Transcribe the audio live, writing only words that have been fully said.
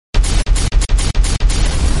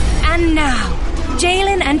And now,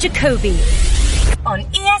 Jalen and Jacoby on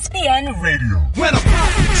ESPN Radio. When I pop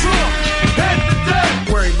the trunk, head to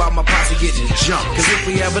death. Worry about my posse getting jumped. Cause if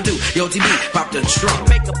we ever do, yo, TB, pop the trunk.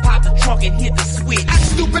 Make a pop the trunk and hit the switch. Act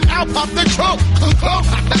stupid, I'll pop the trunk.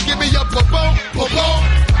 Give me a boom.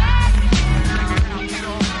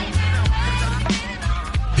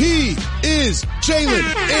 He is Jalen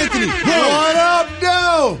Anthony. What up,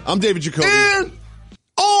 though? I'm David Jacoby. And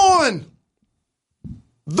on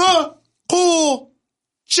the cool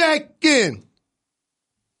check-in.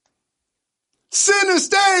 Center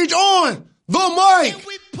stage on the mic. And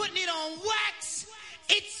we putting it on wax.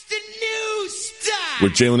 It's the new style.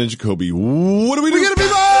 With Jalen and Jacoby. What do we do? We're going to be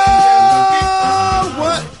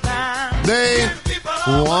what they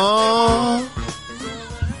want.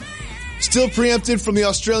 Still preempted from the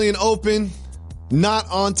Australian Open. Not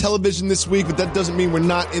on television this week, but that doesn't mean we're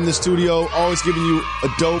not in the studio. Always giving you a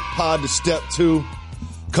dope pod to step to.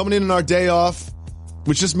 Coming in on our day off,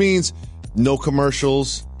 which just means no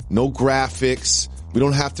commercials, no graphics. We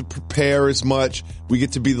don't have to prepare as much. We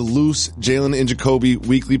get to be the loose Jalen and Jacoby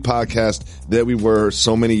weekly podcast that we were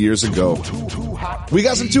so many years ago. We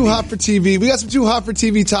got some too hot for TV. We got some too hot for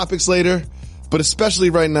TV topics later, but especially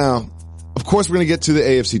right now, of course, we're going to get to the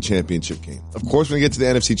AFC Championship game. Of course, we're going to get to the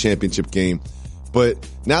NFC Championship game. But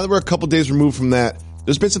now that we're a couple days removed from that,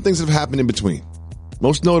 there's been some things that have happened in between.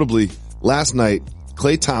 Most notably, last night,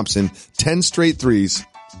 Klay Thompson, 10 straight threes,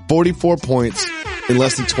 44 points in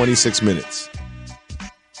less than 26 minutes.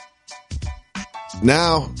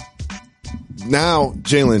 Now,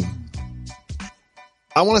 Jalen,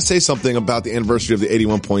 I want to say something about the anniversary of the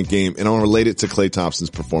 81-point game, and I want to relate it to Klay Thompson's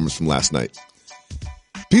performance from last night.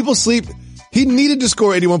 People sleep. He needed to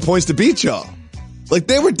score 81 points to beat y'all. Like,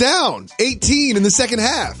 they were down 18 in the second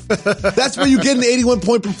half. That's where you get an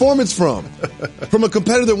 81-point performance from a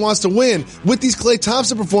competitor that wants to win. With these Klay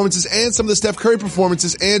Thompson performances and some of the Steph Curry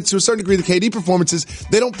performances and to a certain degree the KD performances,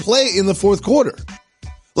 they don't play in the fourth quarter.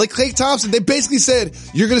 Like Klay Thompson, they basically said,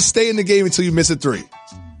 you're going to stay in the game until you miss a three.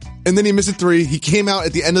 And then he missed a three. He came out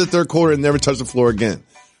at the end of the third quarter and never touched the floor again.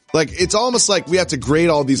 Like, it's almost like we have to grade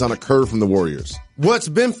all these on a curve from the Warriors. What's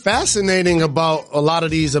been fascinating about a lot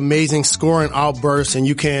of these amazing scoring outbursts, and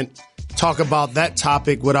you can't talk about that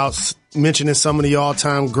topic without mentioning some of the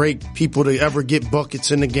all-time great people to ever get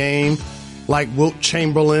buckets in the game, like Wilt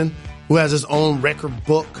Chamberlain, who has his own record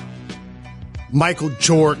book, Michael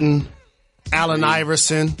Jordan, Allen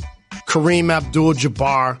Iverson, Kareem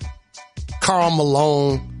Abdul-Jabbar, Karl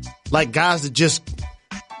Malone, like guys that just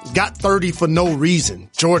got 30 for no reason,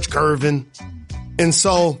 George Gervin. And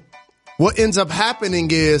so what ends up happening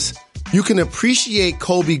is you can appreciate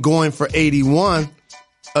Kobe going for 81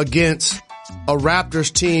 against a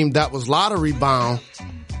Raptors team that was lottery bound,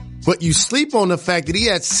 but you sleep on the fact that he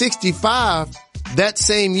had 65 that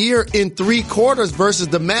same year in 3 quarters versus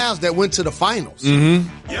the Mavs that went to the finals.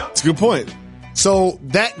 Mm-hmm. Yep. That's a good point. So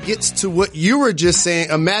that gets to what you were just saying.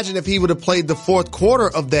 Imagine if he would have played the fourth quarter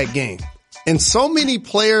of that game. And so many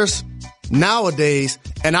players nowadays,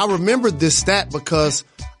 and I remember this stat because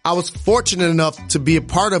I was fortunate enough to be a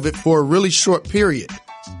part of it for a really short period.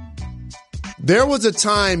 There was a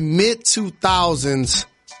time mid-2000s,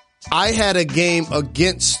 I had a game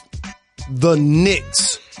against the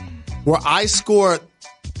Knicks where I scored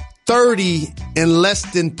 30 in less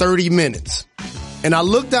than 30 minutes. And I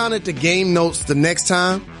looked down at the game notes the next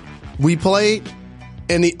time we played,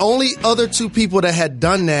 and the only other 2 people that had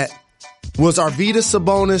done that was Arvydas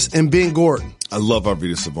Sabonis and Ben Gordon. I love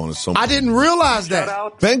Arvydas Sabonis so much. I didn't realize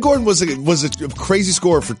that. Ben Gordon was a crazy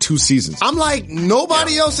scorer for 2 seasons. I'm like,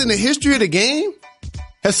 nobody else in the history of the game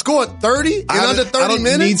has scored 30 in under 30 minutes. I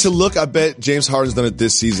don't need to look. I bet James Harden's done it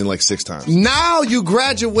this season like 6 times. Now you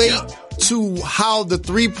graduate to how the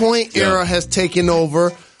three-point era has taken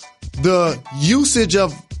over. The usage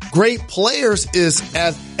of great players is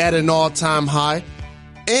at an all-time high.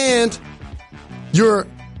 And you're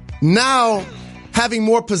now having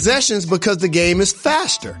more possessions because the game is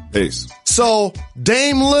faster. Pace. So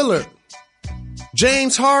Dame Lillard,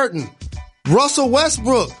 James Harden, Russell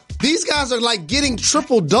Westbrook, these guys are like getting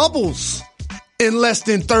triple doubles in less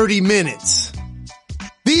than 30 minutes.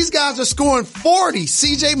 These guys are scoring 40.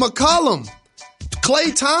 CJ McCollum,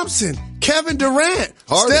 Klay Thompson, Kevin Durant,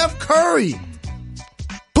 Harden, Steph Curry,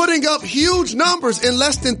 putting up huge numbers in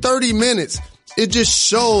less than 30 minutes. It just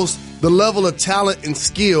shows the level of talent and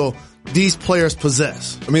skill these players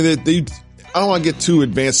possess. I mean, I don't want to get too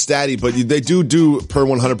advanced statty, but they do per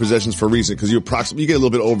 100 possessions for a reason, because you get a little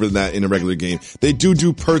bit over than that in a regular game. They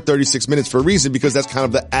do per 36 minutes for a reason, because that's kind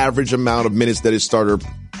of the average amount of minutes that his starter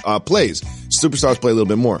plays. Superstars play a little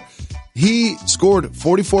bit more. He scored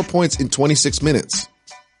 44 points in 26 minutes.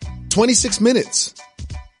 26 minutes.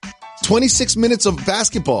 26 minutes of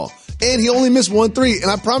basketball. And he only missed 1 3. And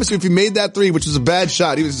I promise you, if he made that 3, which was a bad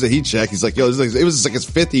shot, he was just a heat check. He's like, it was like his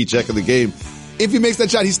 5th heat check of the game. If he makes that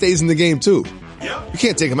shot, he stays in the game too. Yep. You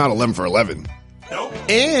can't take him out 11 for 11. Nope.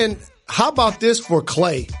 And how about this for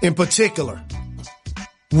Klay in particular?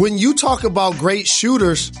 When you talk about great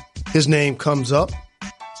shooters, his name comes up.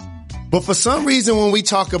 But for some reason, when we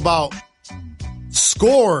talk about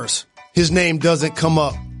scorers, his name doesn't come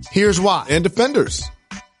up. Here's why. And defenders.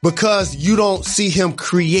 Because you don't see him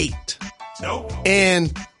create. Nope.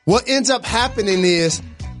 And what ends up happening is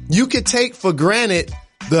you could take for granted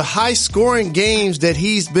the high scoring games that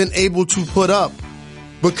he's been able to put up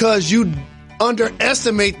because you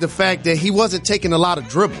underestimate the fact that he wasn't taking a lot of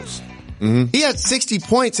dribbles. Mm-hmm. He had 60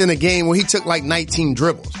 points in a game where he took like 19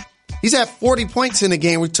 dribbles. He's had 40 points in a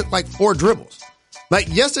game where he took like 4 dribbles. Like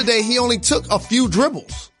yesterday, he only took a few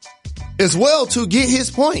dribbles as well to get his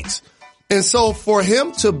points. And so for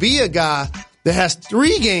him to be a guy that has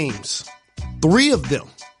 3 games, 3 of them,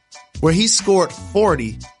 where he scored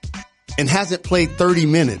 40 and hasn't played 30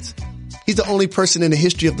 minutes, he's the only person in the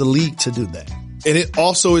history of the league to do that. And it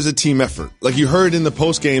also is a team effort. Like you heard in the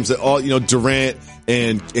post games that all, Durant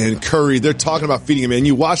and Curry, they're talking about feeding him. And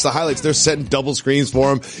you watch the highlights, they're setting double screens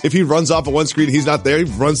for him. If he runs off of one screen, he's not there. He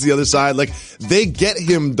runs to the other side. Like they get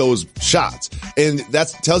him those shots. And that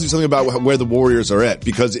tells you something about where the Warriors are at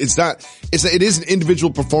because it is an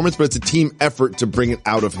individual performance, but it's a team effort to bring it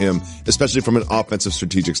out of him, especially from an offensive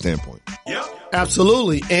strategic standpoint. Yeah,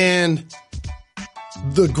 absolutely. And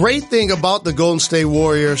the great thing about the Golden State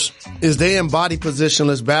Warriors is they embody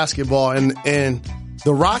positionless basketball and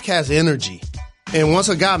The Rock has energy. And once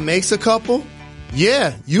a guy makes a couple,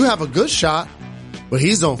 yeah, you have a good shot, but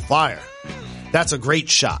he's on fire. That's a great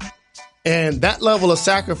shot. And that level of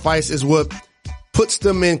sacrifice is what puts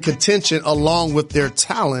them in contention along with their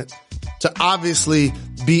talent to obviously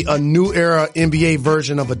be a new era NBA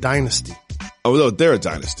version of a dynasty. Oh, no, they're a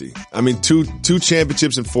dynasty. I mean, two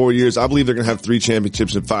championships in 4 years. I believe they're going to have 3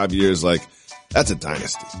 championships in 5 years. Like, that's a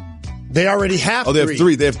dynasty. They already have 3. Oh, they have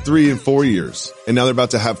 3. They have 3 in 4 years. And now they're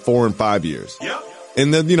about to have 4 in 5 years. Yep.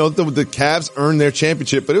 And then, the Cavs earned their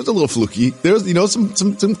championship, but it was a little fluky. There was,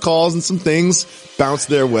 some calls and some things bounced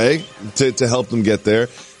their way to help them get there.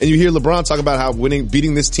 And you hear LeBron talk about how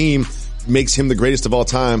beating this team makes him the greatest of all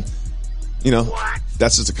time.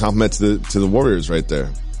 That's just a compliment to the Warriors right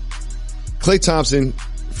there. Klay Thompson,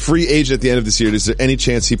 free agent at the end of this year. Is there any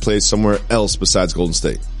chance he plays somewhere else besides Golden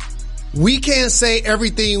State? We can't say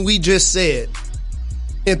everything we just said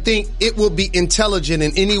and think it will be intelligent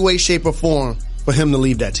in any way, shape, or form for him to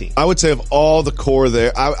leave that team. I would say of all the core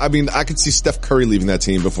there, I mean, I could see Steph Curry leaving that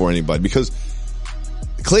team before anybody because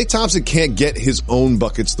Klay Thompson can't get his own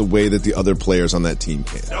buckets the way that the other players on that team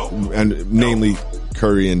can. And namely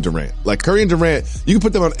Curry and Durant. Like Curry and Durant, you can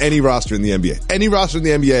put them on any roster in the NBA. Any roster in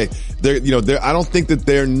the NBA, I don't think that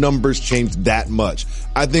their numbers change that much.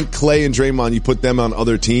 I think Klay and Draymond, you put them on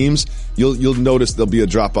other teams, you'll notice there'll be a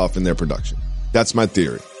drop off in their production. That's my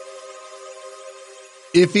theory.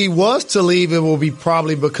 If he was to leave, it will be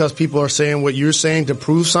probably because people are saying what you're saying to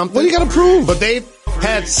prove something. What do you got to prove? But they've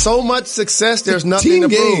had so much success. There's nothing to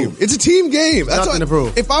prove. It's a team game. That's nothing to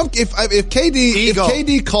prove. If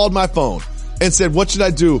KD called my phone and said, "What should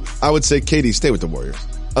I do?" I would say, "KD, stay with the Warriors."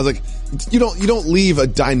 I was like, "You don't leave a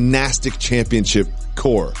dynastic championship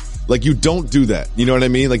core. Like you don't do that. You know what I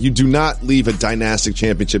mean? Like you do not leave a dynastic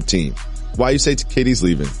championship team." Why you say KD's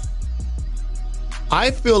leaving?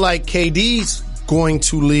 I feel like KD's going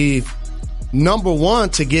to leave, number one,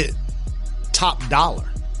 to get top dollar.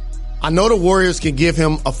 I know the Warriors can give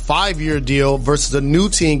him a 5-year deal versus a new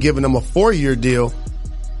team giving him a 4-year deal,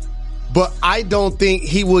 but I don't think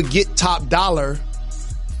he would get top dollar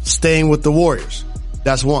staying with the Warriors.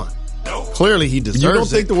 That's one. No. Clearly he deserves it. You don't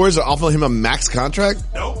think the Warriors are offering him a max contract?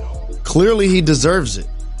 No. Clearly he deserves it.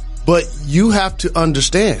 But you have to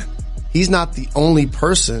understand, he's not the only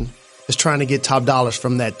person is trying to get top dollars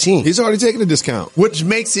from that team. He's already taking a discount. Which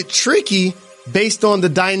makes it tricky based on the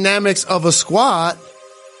dynamics of a squad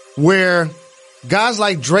where guys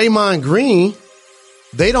like Draymond Green,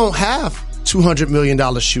 they don't have $200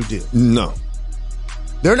 million shoe deal. No.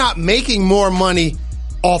 They're not making more money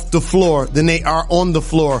off the floor than they are on the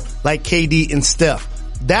floor like KD and Steph.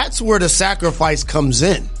 That's where the sacrifice comes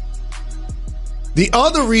in. The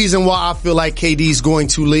other reason why I feel like KD's going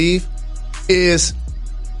to leave is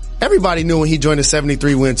everybody knew when he joined the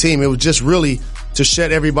 73-win team, it was just really to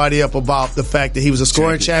shut everybody up about the fact that he was a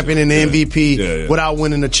scoring champion and MVP without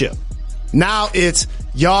winning a chip. Now it's,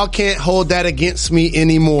 y'all can't hold that against me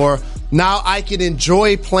anymore. Now I can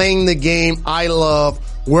enjoy playing the game I love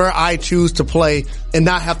where I choose to play and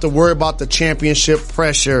not have to worry about the championship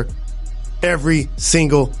pressure every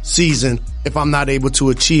single season if I'm not able to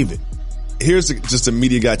achieve it. Here's just a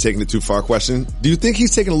media guy taking it too far question. Do you think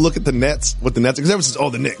he's taking a look at the Nets? What the Nets? Because everyone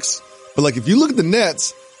says, the Knicks. But like, if you look at the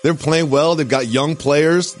Nets, they're playing well. They've got young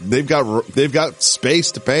players. They've got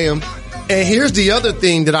space to pay them. And here's the other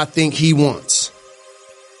thing that I think he wants: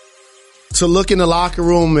 to look in the locker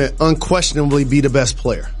room and unquestionably be the best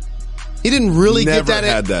player. He didn't really get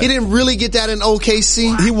that. He didn't really get that in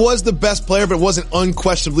OKC. He was the best player, but wasn't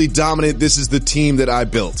unquestionably dominant. This is the team that I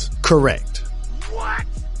built. Correct. What?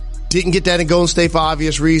 Didn't get that in Golden State for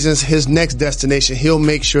obvious reasons. His next destination, he'll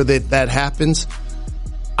make sure that happens.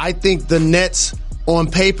 I think the Nets on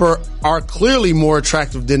paper are clearly more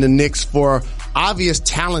attractive than the Knicks for obvious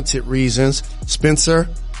talented reasons. Spencer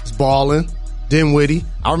is balling. Dinwiddie.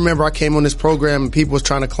 I remember I came on this program and people was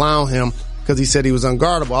trying to clown him because he said he was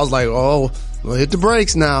unguardable. I was like, well, hit the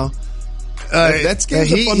brakes now. That's fun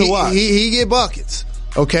to watch. He get buckets.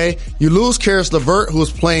 Okay. You lose Karis LeVert, who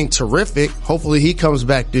was playing terrific. Hopefully he comes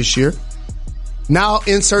back this year. Now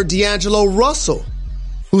insert D'Angelo Russell,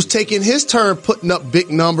 who's taking his turn putting up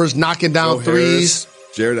big numbers, knocking down threes.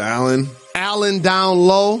 Jared Allen. Allen down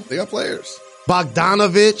low. They got players.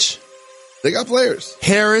 Bogdanovich. They got players.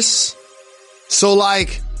 Harris. So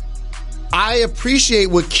like, I appreciate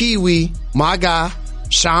what Kiwi, my guy,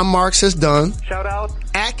 Sean Marks has done. Shout out.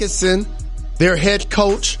 Atkinson, their head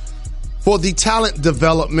coach, for the talent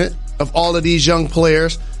development of all of these young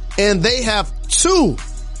players. And they have 2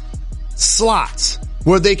 slots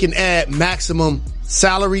where they can add maximum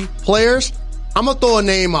salary players. I'm going to throw a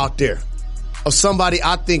name out there of somebody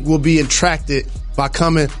I think will be attracted by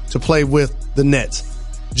coming to play with the Nets.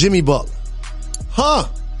 Jimmy Butler. Huh.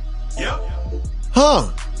 Yep.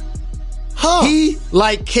 Huh. He,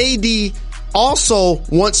 like KD, also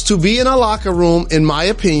wants to be in a locker room, in my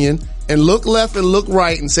opinion, and look left and look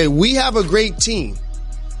right and say, we have a great team,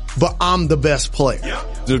 but I'm the best player.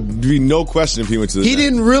 Yep. There'd be no question if he went to the He Nets.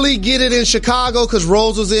 didn't really get it in Chicago because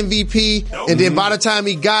Rose was MVP. Nope. And then by the time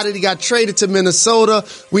he got it, he got traded to Minnesota.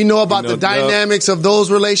 We know about the dynamics of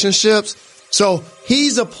those relationships. So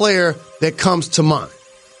he's a player that comes to mind.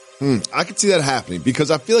 I could see that happening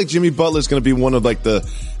because I feel like Jimmy Butler is going to be one of like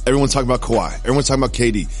everyone's talking about Kawhi. Everyone's talking about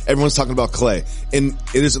KD. Everyone's talking about Klay. And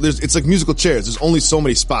it's like musical chairs. There's only so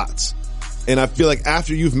many spots. And I feel like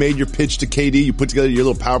after you've made your pitch to KD, you put together your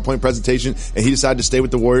little PowerPoint presentation and he decided to stay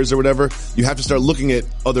with the Warriors or whatever, you have to start looking at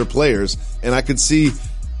other players. And I could see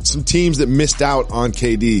some teams that missed out on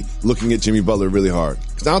KD looking at Jimmy Butler really hard.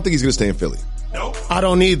 Because I don't think he's going to stay in Philly. Nope. I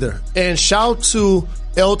don't either. And shout to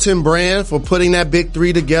Elton Brand for putting that big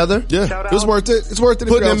 3 together. Yeah, it was worth it. It's worth it.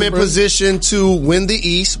 Putting them in position to win the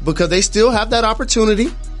East because they still have that opportunity.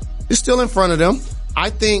 It's still in front of them. I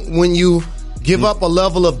think when you give up a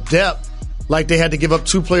level of depth, like they had to give up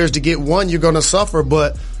 2 players to get 1, you're going to suffer.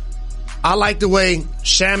 But I like the way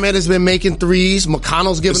Shamet has been making threes.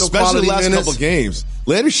 McConnell's giving them quality minutes. Especially the last couple games.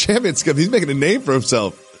 Landry Shamet's he's making a name for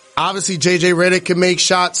himself. Obviously, JJ Redick can make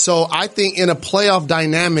shots. So I think in a playoff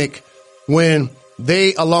dynamic, when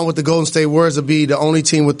they, along with the Golden State Warriors, will be the only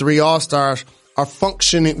team with 3 All-Stars,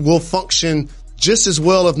 will function just as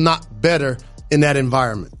well, if not better, in that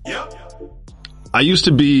environment. Yep. I used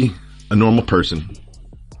to be a normal person,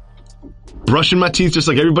 brushing my teeth just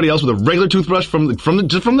like everybody else with a regular toothbrush from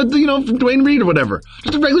Dwayne Reed or whatever.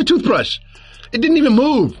 Just a regular toothbrush. It didn't even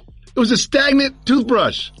move. It was a stagnant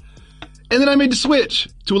toothbrush. And then I made the switch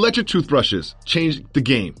to electric toothbrushes. Change the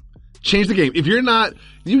game. If you're not,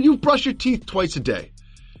 you brush your teeth twice a day.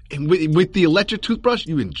 And with the electric toothbrush,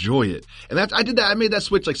 you enjoy it. And I did that. I made that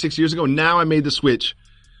switch like 6 years ago. Now I made the switch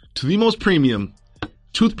to the most premium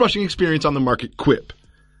toothbrushing experience on the market, Quip.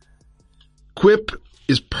 Quip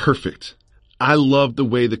is perfect. I love the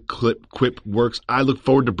way the Quip works. I look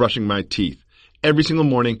forward to brushing my teeth every single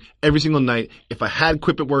morning, every single night. If I had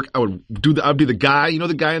Quip at work, I'd be the guy,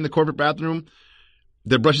 the guy in the corporate bathroom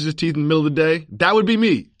that brushes his teeth in the middle of the day. That would be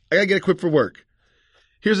me. I gotta get a Quip for work.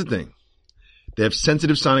 Here's the thing. They have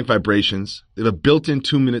sensitive sonic vibrations. They have a built-in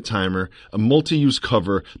 2-minute timer, a multi-use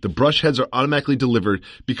cover. The brush heads are automatically delivered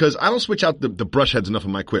because I don't switch out the brush heads enough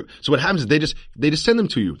on my Quip. So what happens is they just send them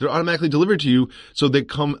to you. They're automatically delivered to you. So they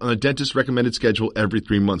come on a dentist recommended schedule every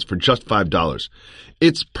 3 months for just $5.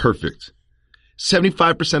 It's perfect.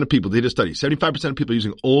 75% of people, they did a study, 75% of people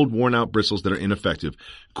using old worn out bristles that are ineffective.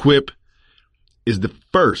 Quip is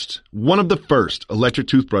one of the first electric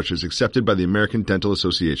toothbrushes accepted by the American Dental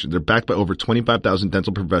Association. They're backed by over 25,000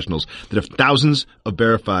 dental professionals that have thousands of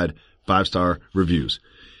verified 5-star reviews.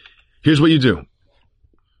 Here's what you do.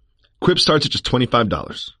 Quip starts at just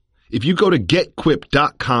 $25. If you go to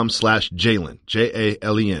getquip.com/Jalen,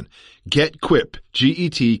 Jalen, getquip,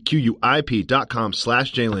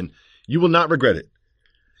 GETQUIP.com/Jalen, you will not regret it.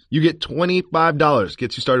 You get $25,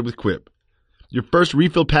 gets you started with Quip. Your first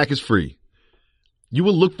refill pack is free. You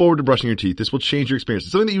will look forward to brushing your teeth. This will change your experience.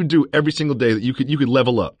 It's something that you do every single day that you could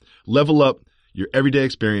level up. Level up your everyday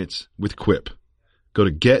experience with Quip. Go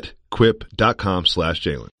to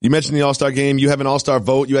getquip.com/Jalen. You mentioned the All-Star game. You have an All-Star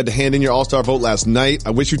vote. You had to hand in your All-Star vote last night.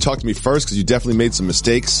 I wish you talked to me first because you definitely made some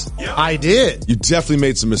mistakes. I did. You definitely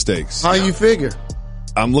made some mistakes. How you figure?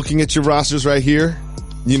 I'm looking at your rosters right here.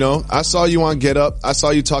 You know, I saw you on Get Up. I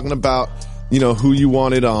saw you talking about, who you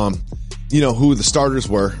wanted, who the starters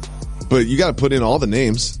were. But you got to put in all the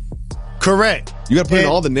names. Correct. You got to put in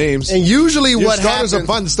all the names. And usually your what starters happens...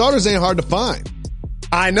 are fun. The starters ain't hard to find.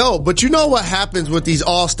 I know, but you know what happens with these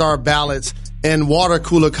all-star ballots and water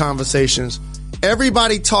cooler conversations?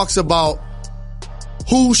 Everybody talks about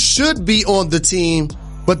who should be on the team,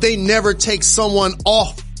 but they never take someone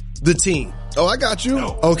off the team. Oh, I got you.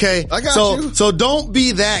 Okay? I got you. So don't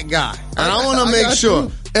be that guy. And I want to make sure.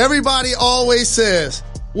 You. Everybody always says,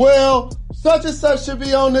 well, such and such should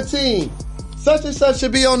be on the team. Such and such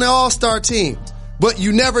should be on the all-star team. But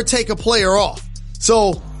you never take a player off.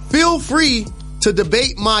 So feel free to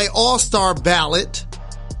debate my all-star ballot,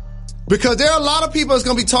 because there are a lot of people that's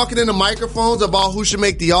going to be talking in the microphones about who should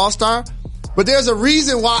make the all-star, but there's a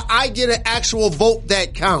reason why I get an actual vote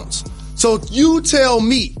that counts. So you tell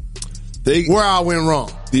me where I went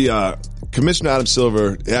wrong. The Commissioner Adam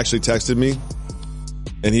Silver actually texted me,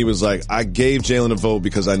 and he was like, I gave Jalen a vote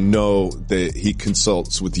because I know that he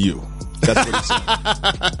consults with you. That's what he said.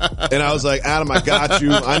 And I was like, Adam, I got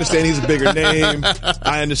you. I understand he's a bigger name.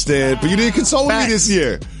 I understand. But you didn't consult with me this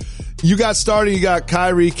year. You got started. You got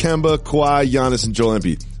Kyrie, Kemba, Kawhi, Giannis, and Joel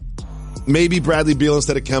Embiid. Maybe Bradley Beal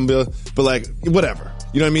instead of Kemba, but whatever.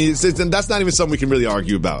 You know what I mean? That's not even something we can really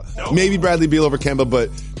argue about. No. Maybe Bradley Beal over Kemba,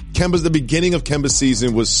 but the beginning of Kemba's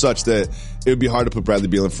season was such that it would be hard to put Bradley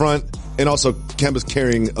Beal in front. And also, Kemba's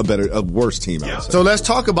carrying a worse team. Yeah. So let's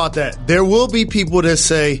talk about that. There will be people that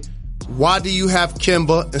say, why do you have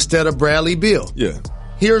Kemba instead of Bradley Beal? Yeah.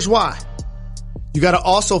 Here's why. You got to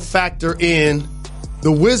also factor in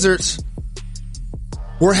the Wizards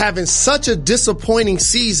were having such a disappointing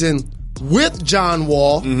season with John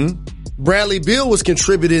Wall. Mm-hmm. Bradley Beal was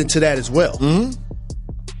contributing to that as well. Mm-hmm.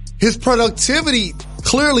 His productivity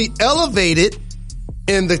clearly elevated,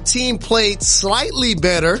 and the team played slightly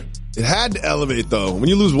better. It had to elevate, though, when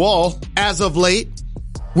you lose Wall. As of late,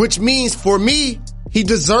 which means for me, he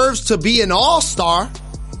deserves to be an all-star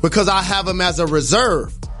because I have him as a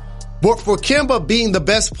reserve. But for Kemba being the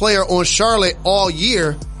best player on Charlotte all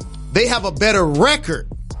year, they have a better record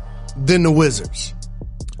than the Wizards.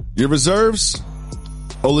 Your reserves,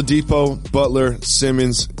 Oladipo, Butler,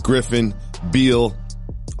 Simmons, Griffin, Beal.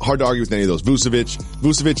 Hard to argue with any of those.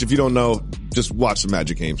 Vucevic, if you don't know, just watch the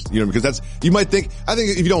Magic games. Because I think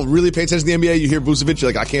if you don't really pay attention to the NBA, you hear Vucevic,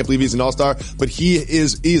 you're like, I can't believe he's an all-star. But he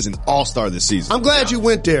is an all-star this season. I'm glad you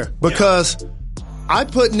went there because I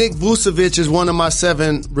put Nick Vucevic as one of my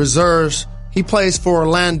 7 reserves. He plays for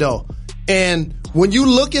Orlando. And when you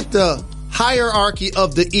look at the hierarchy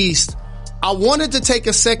of the East, I wanted to take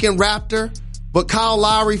a second Raptor, but Kyle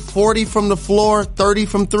Lowry, 40 from the floor, 30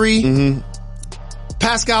 from 3. Mm-hmm.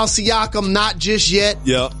 Pascal Siakam, not just yet.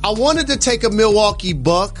 Yeah. I wanted to take a Milwaukee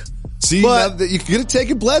Buck. See, but you could have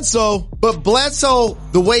taken Bledsoe. But Bledsoe,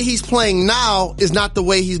 the way he's playing now is not the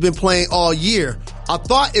way he's been playing all year. I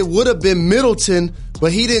thought it would have been Middleton,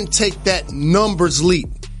 but he didn't take that numbers leap.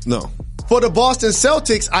 No. For the Boston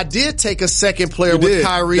Celtics, I did take a second player with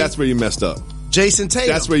Kyrie. That's where you messed up. Jason Tatum.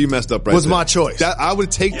 That's where you messed up right was there. My choice. I would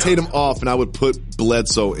take Tatum off and I would put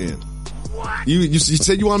Bledsoe in. You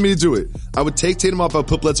said you wanted me to do it. I would take Tatum off. I would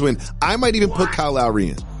put Bledsoe in. I might even put Kyle Lowry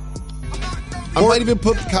in.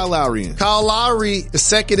 Kyle Lowry is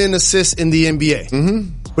second in assists in the NBA.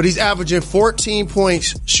 Mm-hmm. But he's averaging 14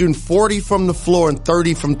 points, shooting 40 from the floor and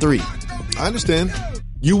 30 from 3. I understand.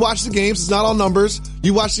 You watch the games. It's not all numbers.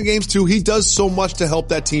 You watch the games too. He does so much to help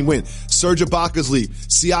that team win. Serge Ibaka's leap,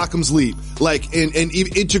 Siakam's leap, and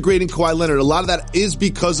integrating Kawhi Leonard. A lot of that is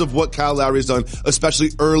because of what Kyle Lowry has done,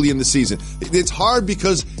 especially early in the season. It's hard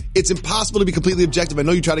because it's impossible to be completely objective. I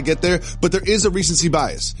know you try to get there, but there is a recency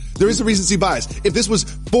bias. If this was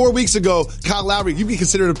 4 weeks ago, Kyle Lowry, you'd be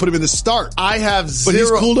considered to put him in the start. But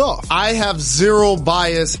he's cooled off. I have zero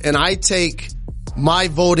bias, and I take my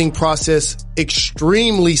voting process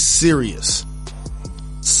extremely serious.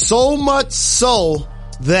 So much so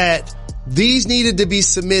that these needed to be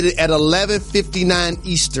submitted at 11:59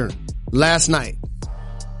 Eastern last night.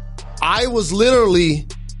 I was literally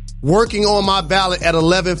working on my ballot at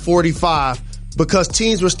 11:45 because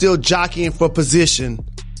teams were still jockeying for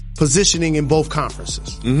positioning in both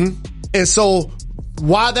conferences. Mm-hmm. And so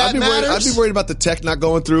why that matters? I'd be worried about the tech not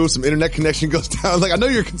going through, some internet connection goes down. Like, I know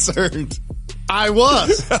you're concerned. I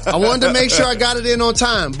wanted to make sure I got it in on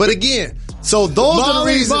time. But again, so those are the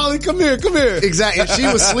reasons. Molly, come here. Exactly. And she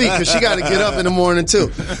was asleep because she got to get up in the morning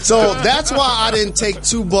too. So that's why I didn't take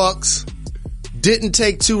 2 Bucks, didn't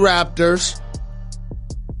take 2 Raptors.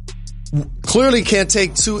 Clearly can't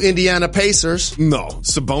take 2 Indiana Pacers. No.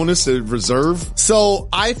 Sabonis at reserve. So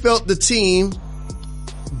I felt the team,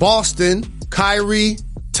 Boston, Kyrie,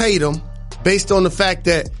 Tatum, based on the fact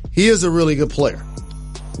that he is a really good player.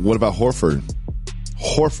 What about Horford?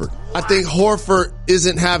 I think Horford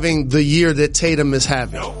isn't having the year that Tatum is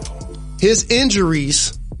having. His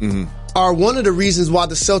injuries are one of the reasons why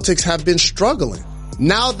the Celtics have been struggling.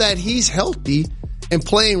 Now that he's healthy and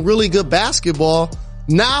playing really good basketball,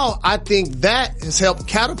 now I think that has helped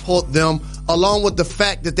catapult them, along with the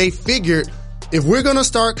fact that they figured if we're going to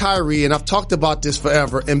start Kyrie, and I've talked about this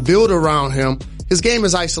forever, and build around him, his game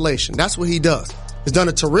is isolation. That's what he does. He's done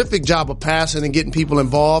a terrific job of passing and getting people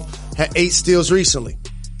involved. Had 8 steals recently.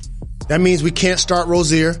 That means we can't start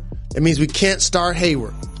Rozier. That means we can't start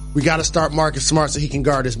Hayward. We got to start Marcus Smart so he can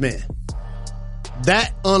guard his man.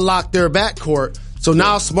 That unlocked their backcourt. So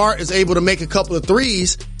now Smart is able to make a couple of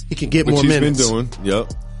threes. He can get more minutes. Which he's been doing.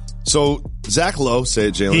 Yep. So Zach Lowe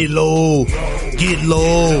said, Jalen. Get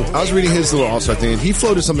low. I was reading his little all-star thing, and he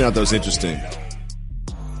floated something out that was interesting.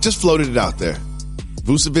 Just floated it out there.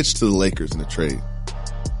 Vucevic to the Lakers in a trade.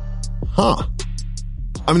 Huh.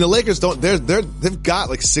 I mean, the Lakers they've got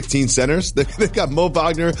like 16 centers. They've got Mo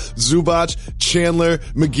Wagner, Zubac, Chandler,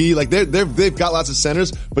 McGee. Like they've got lots of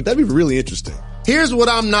centers, but that'd be really interesting. Here's what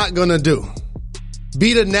I'm not gonna do.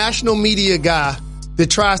 Be the national media guy that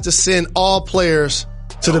tries to send all players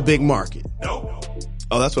to the big market. Oh,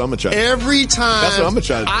 that's what I'm gonna try. Every time that's what I'm gonna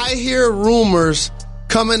try. I hear rumors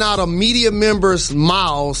coming out of media members'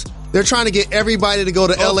 mouths, they're trying to get everybody to go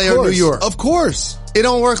to LA or New York. Of course. It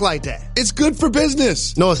don't work like that. It's good for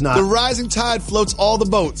business. No, it's not. The rising tide floats all the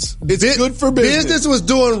boats. It's good for business. Business was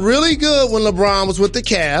doing really good when LeBron was with the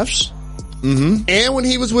Cavs. Mm-hmm. And when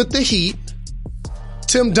he was with the Heat.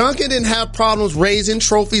 Tim Duncan didn't have problems raising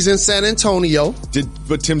trophies in San Antonio.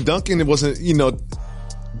 But Tim Duncan, it wasn't,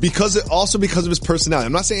 because of his personality.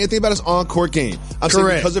 I'm not saying anything about his on-court game. I'm saying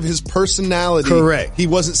because of his personality. Correct. He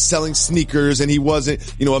wasn't selling sneakers and he wasn't,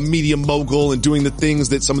 a media mogul and doing the things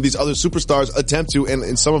that some of these other superstars attempt to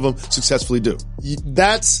and some of them successfully do.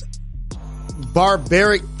 That's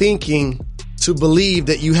barbaric thinking to believe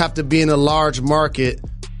that you have to be in a large market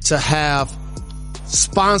to have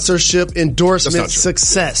sponsorship, endorsement,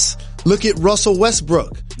 success. Look at Russell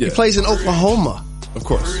Westbrook. Yeah. He plays in Oklahoma. Of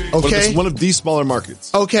course. Okay. It's one of these smaller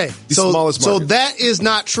markets. Okay. The smallest markets. So that is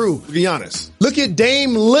not true. Look at Giannis. Look at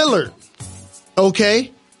Dame Lillard.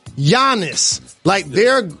 Okay. Giannis.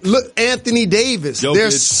 Look, Anthony Davis. Jokic,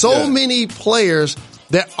 there's so many players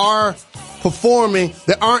that are performing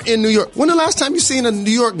that aren't in New York. When the last time you seen a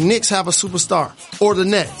New York Knicks have a superstar? Or the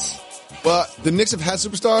Nets? Well, the Knicks have had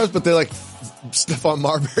superstars, but they're like Stephon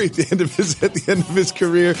Marbury at the end of his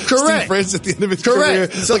career. Correct. Steve Francis at the end of his career.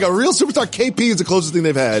 It's like a real superstar. KP is the closest thing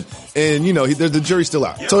they've had. And, the jury's still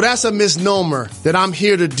out. So that's a misnomer that I'm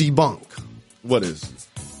here to debunk. What is?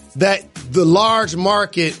 That the large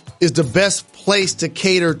market is the best place to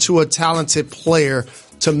cater to a talented player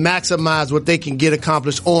to maximize what they can get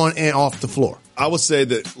accomplished on and off the floor. I would say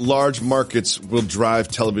that large markets will drive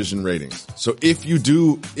television ratings. So if you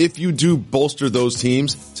do bolster those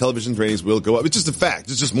teams, television ratings will go up. It's just a fact.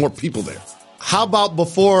 There's just more people there. How about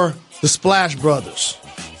before the Splash Brothers?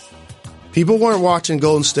 People weren't watching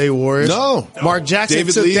Golden State Warriors. No. Mark Jackson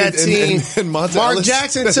David took Lee that team. And Monta Mark Ellis.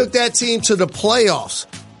 Jackson took that team to the playoffs.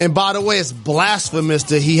 And by the way, it's blasphemous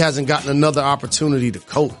that he hasn't gotten another opportunity to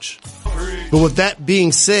coach. But with that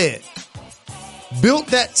being said, built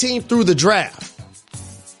that team through the draft.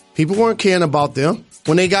 People weren't caring about them.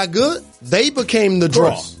 When they got good, they became the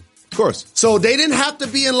draw. Of course. So they didn't have to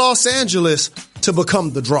be in Los Angeles to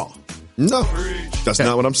become the draw. No, that's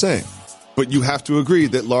not what I'm saying. But you have to agree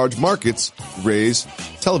that large markets raise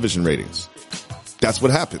television ratings. That's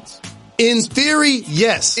what happens. In theory,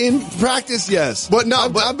 yes. In practice, yes. But no,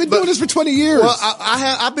 I've been doing this for 20 years. Well,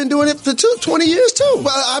 I've been doing it for 20 years too. Well,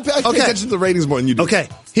 I pay attention to the ratings more than you do. Okay.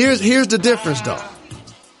 Here's the difference though.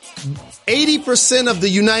 80% of the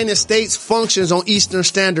United States functions on Eastern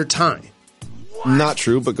Standard Time. Not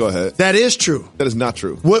true, but go ahead. That is true. That is not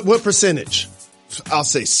true. What percentage? I'll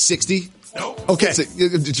say 60. No. Okay.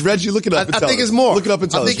 Reggie, look it up. I think it's more. Look it up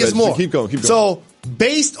and tell us. I think it's more. Keep going. So,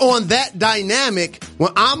 based on that dynamic,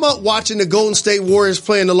 When I'm up watching the Golden State Warriors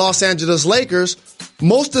playing the Los Angeles Lakers,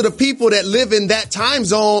 most of the people that live in that time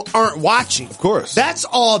zone aren't watching. Of course. That's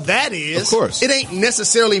all that is. Of course. It ain't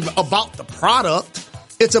necessarily about the product.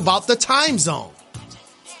 It's about the time zone.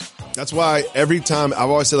 That's why every time I've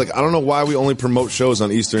always said, like, I don't know why we only promote shows on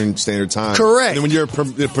Eastern Standard Time. Correct. And then when you're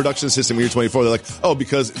a production assistant, when you're 24, they're like, oh,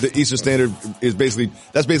 because the Eastern Standard is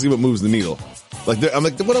that's basically what moves the needle. Like, I'm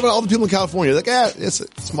like, what about all the people in California? Like, it's a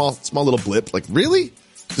small little blip. Like, really?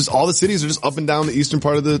 Just all the cities are just up and down the eastern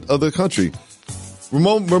part of the country. We're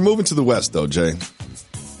moving to the West, though, Jay.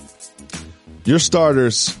 Your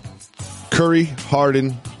starters, Curry,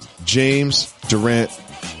 Harden, James, Durant,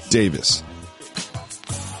 Davis.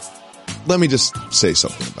 Let me just say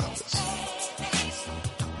something about this.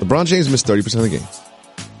 LeBron James missed 30% of the games.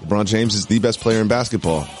 LeBron James is the best player in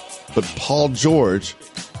basketball. But Paul George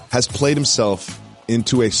has played himself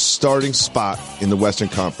into a starting spot in the Western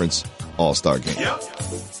Conference All-Star game. Yep.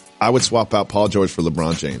 I would swap out Paul George for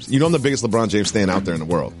LeBron James. You know I'm the biggest LeBron James fan out there in the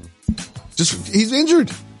world. He's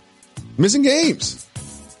injured. Missing games.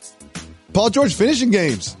 Paul George finishing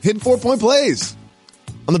games. Hitting 4-point plays.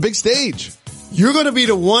 On the big stage. You're going to be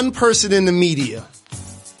the one person in the media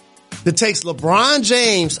that takes LeBron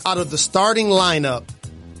James out of the starting lineup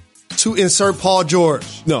to insert Paul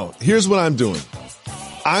George. No, here's what I'm doing.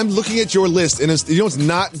 I'm looking at your list, and you know it's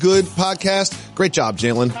not good podcast? Great job,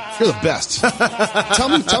 Jalen. You're the best.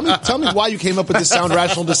 Tell me why you came up with this sound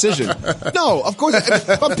rational decision. No, of course,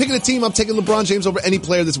 if I'm picking a team, I'm taking LeBron James over any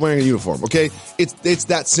player that's wearing a uniform, okay? It's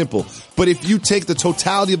that simple. But if you take the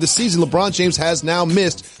totality of the season, LeBron James has now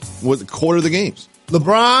missed a quarter of the games.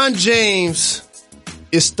 LeBron James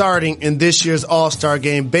is starting in this year's All-Star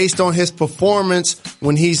game based on his performance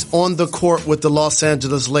when he's on the court with the Los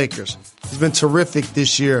Angeles Lakers. He's been terrific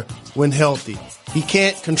this year when healthy. He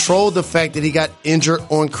can't control the fact that he got injured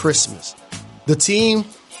on Christmas. The team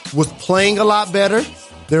was playing a lot better.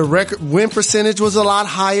 Their record win percentage was a lot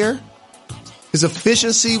higher. His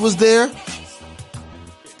efficiency was there.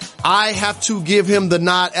 I have to give him the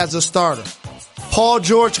nod as a starter. Paul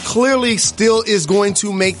George clearly still is going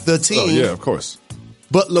to make the team. Oh, yeah, of course.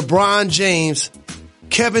 But LeBron James,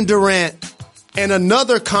 Kevin Durant, and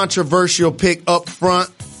another controversial pick up front,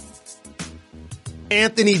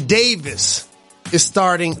 Anthony Davis, is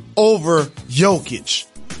starting over Jokic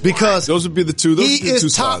because those would be the two. He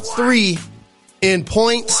is top 3 in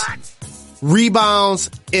points,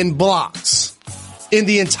 rebounds, and blocks in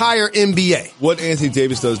the entire NBA. What Anthony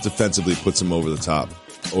Davis does defensively puts him over the top,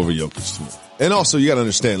 over Jokic to me. And also, you got to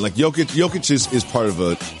understand, like Jokic is part of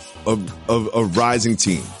a rising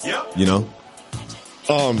team. Yep. You know?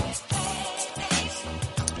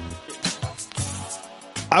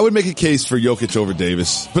 I would make a case for Jokic over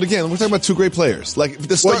Davis. But again, we're talking about two great players. Like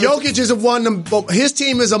Jokic is his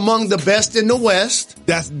team is among the best in the West.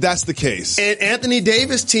 That's the case. And Anthony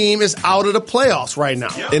Davis' team is out of the playoffs right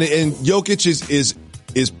now. Yep. And Jokic is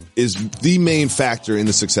the main factor in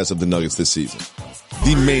the success of the Nuggets this season.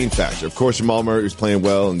 The main factor. Of course, Jamal Murray is playing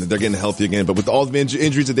well and they're getting healthy again. But with all the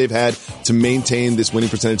injuries that they've had to maintain this winning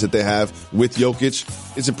percentage that they have with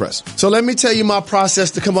Jokic, it's impressive. So let me tell you my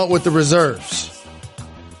process to come up with the reserves.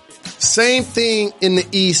 Same thing in the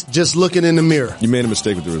East, just looking in the mirror. You made a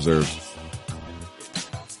mistake with the reserves.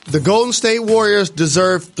 The Golden State Warriors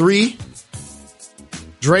deserve 3.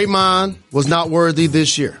 Draymond was not worthy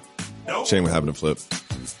this year. Nope. Shame what happened to Flip.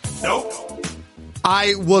 Nope.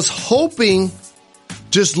 I was hoping,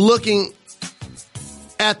 just looking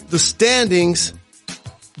at the standings,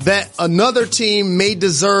 that another team may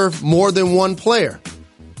deserve more than one player.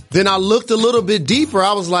 Then I looked a little bit deeper.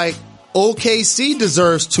 I was like, OKC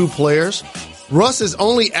deserves 2 players. Russ is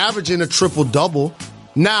only averaging a triple-double.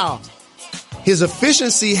 Now, his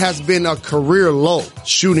efficiency has been a career low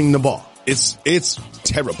shooting the ball. It's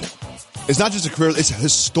terrible. It's not just a career, it's a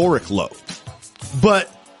historic low.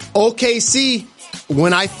 But OKC,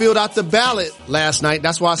 when I filled out the ballot last night,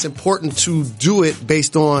 that's why it's important to do it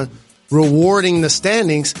based on rewarding the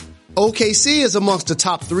standings. OKC is amongst the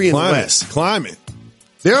top 3 in the West. Climate.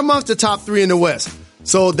 They're amongst the top 3 in the West.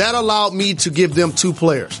 So that allowed me to give them 2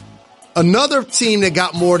 players. Another team that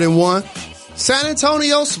got more than one, San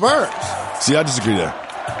Antonio Spurs. See, I disagree there.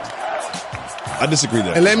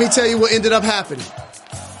 And let me tell you what ended up happening.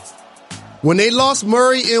 When they lost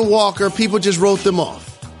Murray and Walker, people just wrote them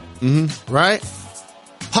off. Mm-hmm. Right?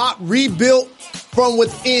 Pop rebuilt from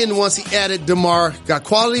within once he added DeMar. Got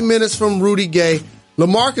quality minutes from Rudy Gay.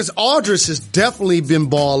 LaMarcus Aldridge has definitely been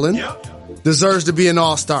balling. Yep. Deserves to be an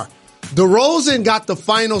all-star. DeRozan got the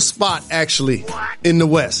final spot, actually, in the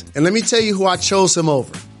West. And let me tell you who I chose him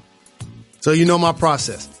over. So you know my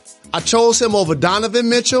process. I chose him over Donovan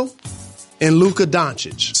Mitchell, and Luka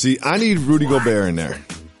Doncic. See, I need Rudy Gobert in there.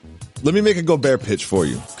 Let me make a Gobert pitch for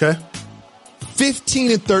you. Okay.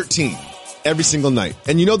 15 and 13 every single night.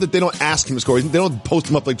 And you know that they don't ask him to score. They don't post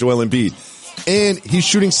him up like Joel Embiid. And he's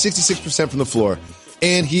shooting 66% from the floor.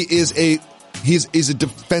 And he is a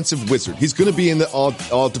defensive wizard. He's going to be in the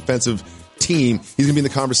all defensive team. He's going to be in the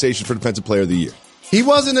conversation for Defensive Player of the Year. He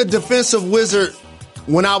wasn't a defensive wizard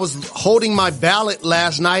when I was holding my ballot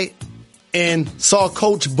last night and saw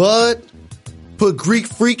Coach Bud put Greek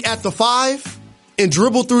Freak at the 5 and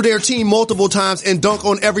dribble through their team multiple times and dunk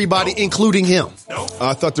on everybody, including him.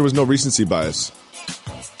 I thought there was no recency bias.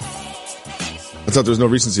 I thought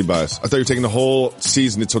you were taking the whole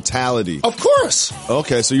season in totality. Of course.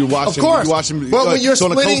 Okay, so you watch him. Of course. But when you're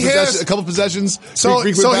splitting hairs, a couple possessions. So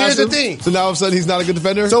here's the thing. So now all of a sudden he's not a good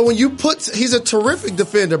defender? So when you he's a terrific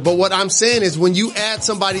defender, but what I'm saying is when you add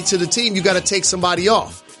somebody to the team, you got to take somebody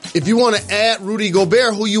off. If you want to add Rudy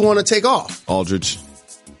Gobert, who you want to take off? Aldridge.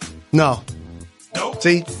 No.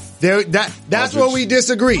 See, that's Aldridge. where we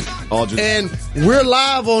disagree. Aldridge. And we're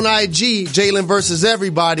live on IG, Jalen versus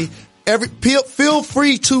everybody. Feel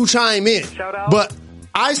free to chime in. But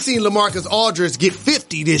I've seen LaMarcus Aldridge get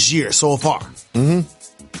 50 this year so far. Mm-hmm.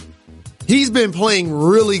 He's been playing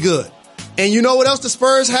really good. And you know what else the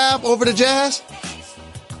Spurs have over the Jazz?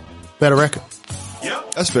 Better record.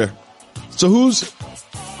 Yep. That's fair. So who's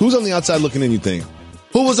on the outside looking in, you think?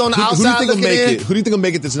 Who was on the outside looking in? Who do you think will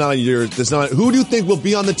make it that's not on your, who do you think will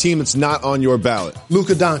be on the team that's not on your ballot?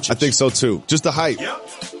 Luka Doncic. I think so too. Just the hype. Yep.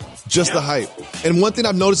 Just the hype. And one thing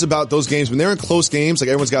I've noticed about those games, when they're in close games, like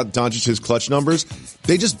everyone's got Doncic, his clutch numbers,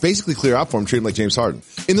 they just basically clear out for him, treat him like James Harden.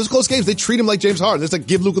 In those close games, they treat him like James Harden. It's like,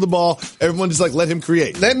 give Luka the ball. Everyone just like, let him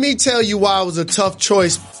create. Let me tell you why it was a tough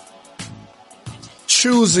choice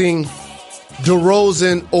choosing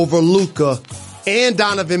DeRozan over Luka and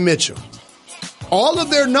Donovan Mitchell. All of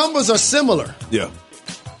their numbers are similar. Yeah.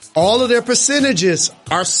 All of their percentages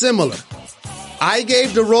are similar. I gave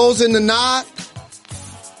DeRozan the nod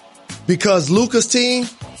because Luka's team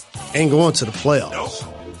ain't going to the playoffs.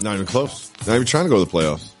 Nope. Not even close. Not even trying to go to the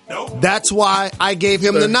playoffs. Nope. That's why I gave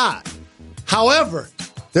him the nod. However,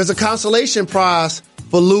 there's a consolation prize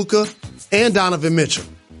for Luka and Donovan Mitchell.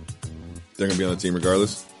 They're going to be on the team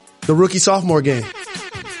regardless? The rookie-sophomore game.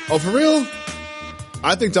 Oh, for real?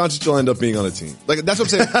 I think Doncic will end up being on the team. Like, that's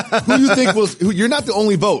what I'm saying. Who you think you're not the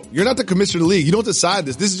only vote. You're not the commissioner of the league. You don't decide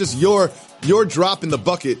this. This is just your drop in the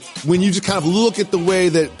bucket when you just kind of look at the way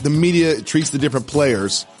that the media treats the different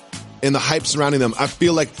players and the hype surrounding them. I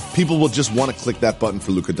feel like people will just want to click that button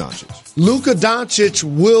for Luka Doncic. Luka Doncic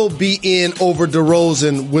will be in over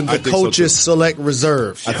DeRozan when the coaches select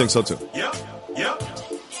reserves. I think so too. Yep.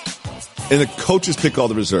 And the coaches pick all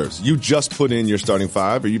the reserves. You just put in your starting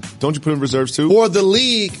 5, or don't you put in reserves too? For the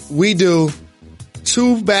league, we do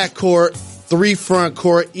 2 backcourt, 3 front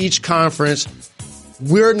court, each conference.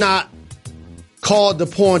 We're not called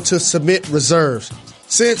upon to submit reserves.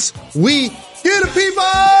 Since we give the people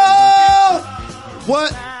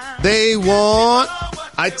what they want,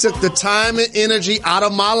 I took the time and energy out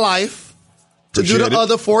of my life to do the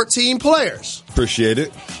other 14 players. Appreciate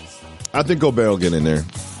it. I think Gobert will get in there.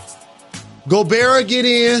 Gobert will get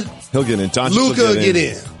in. He'll get in. Doncic Luka will get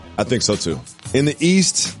in. I think so too. In the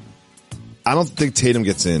East, I don't think Tatum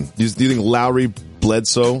gets in. Do you think Lowry,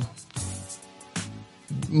 Bledsoe?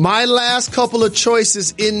 My last couple of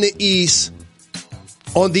choices in the East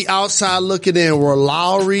on the outside looking in were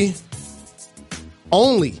Lowry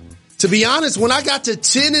only. To be honest, when I got to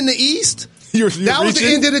 10 in the East, that was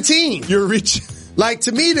the end of the team. You're reaching. Like,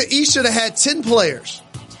 to me, the East should have had 10 players,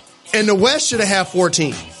 and the West should have had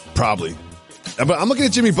 14. Probably. But I'm looking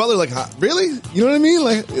at Jimmy Butler like, really? You know what I mean?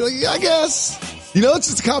 Like yeah, I guess. You know, it's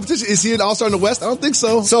just a competition. Is he an all-star in the West? I don't think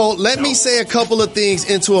so. So let me say a couple of things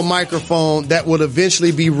into a microphone that would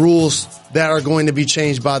eventually be rules that are going to be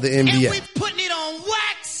changed by the NBA. And we putting it on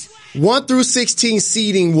wax. 1 through 16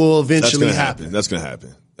 seeding will eventually happen. That's going to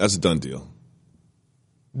happen. That's a done deal.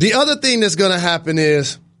 The other thing that's going to happen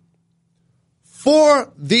is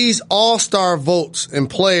for these all-star votes and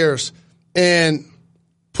players and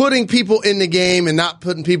putting people in the game and not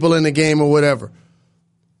putting people in the game or whatever,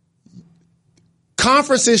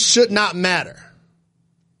 conferences should not matter.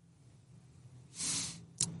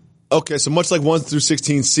 Okay, so much like 1 through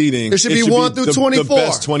 16 seeding, it should be 1 through 24. The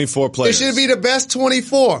best 24 players. It should be the best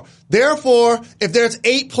 24. Therefore, if there's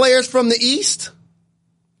 8 players from the East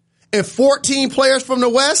and 14 players from the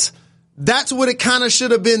West, that's what it kind of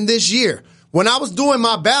should have been this year. When I was doing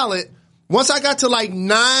my ballot, once I got to like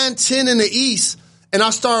 9, 10 in the East, and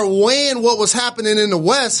I started weighing what was happening in the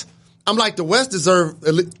West, I'm like, the West deserved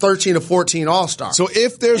 13 or 14 All-Stars. So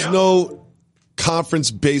if there's no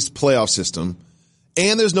conference-based playoff system,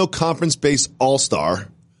 and there's no conference-based all-star,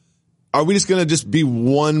 are we just going to just be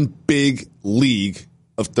one big league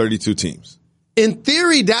of 32 teams? In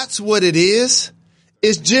theory, that's what it is.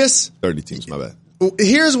 It's just 30 teams, my bad.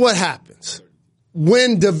 Here's what happens.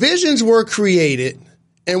 When divisions were created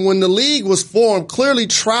and when the league was formed, clearly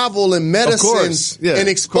travel and medicine and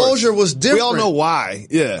exposure was different. We all know why.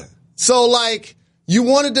 Yeah. So, like, you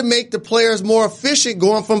wanted to make the players more efficient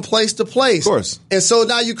going from place to place. Of course. And so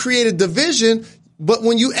now you create a division, but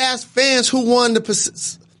when you ask fans who won the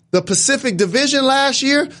Pacific Division last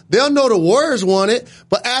year, they'll know the Warriors won it,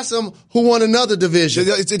 but ask them who won another division.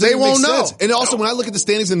 They won't know. And also, when I look at the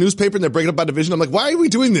standings in the newspaper and they're breaking up by division, I'm like, why are we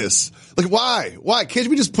doing this? Like, why? Why? Can't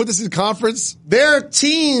we just put this in conference? There are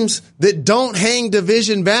teams that don't hang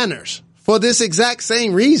division banners for this exact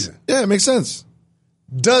same reason. Yeah, it makes sense.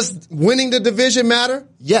 Does winning the division matter?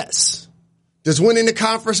 Yes. Does winning the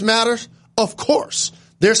conference matter? Of course.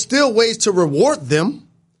 There's still ways to reward them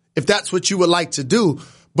if that's what you would like to do.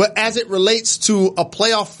 But as it relates to a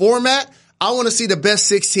playoff format, I want to see the best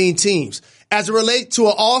 16 teams. As it relates to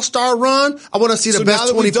an all-star run, I want to see the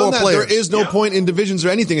best 24 players. There is no point in divisions or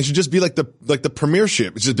anything. It should just be like the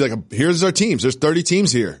premiership. It should be like, here's our teams. There's 30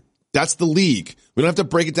 teams here. That's the league. We don't have to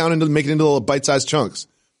break it down make it into little bite-sized chunks.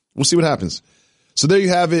 We'll see what happens. So there you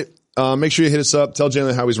have it. Make sure you hit us up. Tell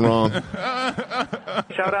Jalen how he's wrong.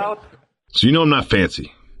 Shout out. So you know I'm not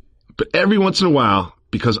fancy, but every once in a while,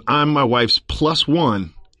 because I'm my wife's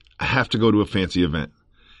 +1, I have to go to a fancy event.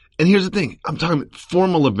 And here's the thing. I'm talking about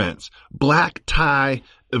formal events, black tie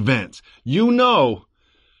events. You know,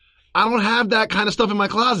 I don't have that kind of stuff in my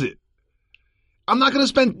closet. I'm not going to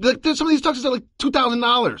spend, some of these tuxes are like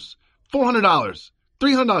 $2,000, $400,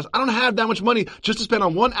 $300. I don't have that much money just to spend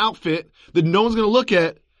on one outfit that no one's going to look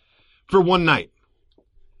at for one night.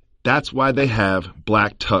 That's why they have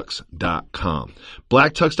blacktux.com.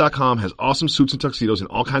 Blacktux.com has awesome suits and tuxedos in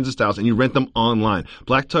all kinds of styles, and you rent them online.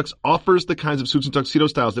 Black Tux offers the kinds of suits and tuxedo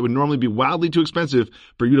styles that would normally be wildly too expensive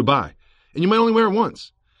for you to buy. And you might only wear it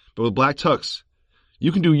once. But with Black Tux,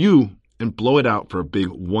 you can do you and blow it out for a big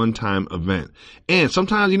one-time event. And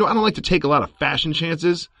sometimes, I don't like to take a lot of fashion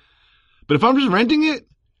chances. But if I'm just renting it,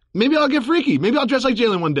 maybe I'll get freaky. Maybe I'll dress like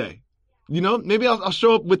Jalen one day. Maybe I'll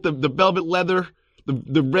show up with the velvet leather.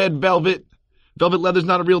 The red velvet. Velvet leather's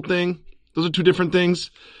not a real thing. Those are two different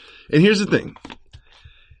things. And here's the thing.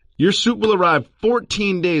 Your suit will arrive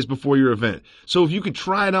 14 days before your event. So if you could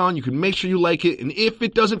try it on, you can make sure you like it. And if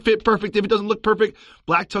it doesn't fit perfect, if it doesn't look perfect,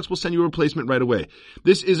 Black Tux will send you a replacement right away.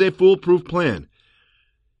 This is a foolproof plan.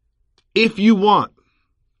 If you want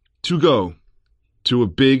to go to a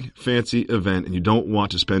big fancy event and you don't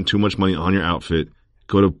want to spend too much money on your outfit,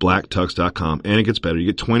 go to blacktux.com, and it gets better.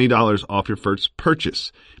 You get $20 off your first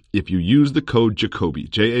purchase if you use the code Jacoby,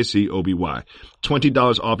 Jacoby.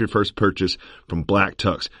 $20 off your first purchase from Black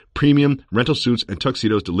Tux. Premium rental suits and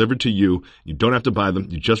tuxedos delivered to you. You don't have to buy them.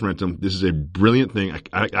 You just rent them. This is a brilliant thing.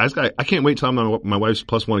 I can't wait till I'm my wife's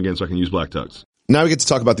 +1 again so I can use Black Tux. Now we get to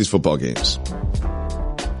talk about these football games.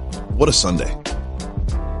 What a Sunday.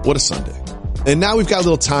 What a Sunday. And now we've got a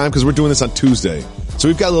little time because we're doing this on Tuesday. So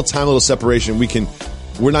we've got a little time, a little separation.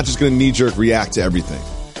 We're not just going to knee-jerk react to everything.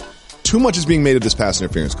 Too much is being made of this pass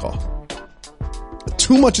interference call.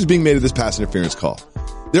 Too much is being made of this pass interference call.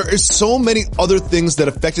 There are so many other things that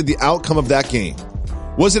affected the outcome of that game.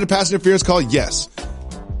 Was it a pass interference call? Yes.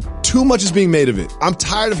 Too much is being made of it. I'm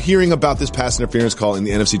tired of hearing about this pass interference call in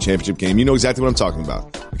the NFC Championship game. You know exactly what I'm talking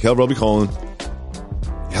about. Mikael Roby-Cohen,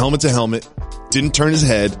 helmet to helmet, didn't turn his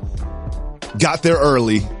head, got there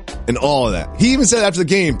early, and all of that. He even said after the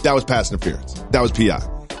game, that was pass interference. That was PI.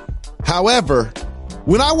 However,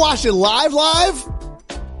 when I watched it live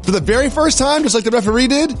for the very first time, just like the referee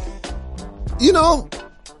did, it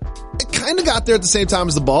kind of got there at the same time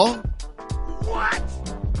as the ball.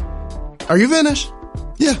 What? Are you finished?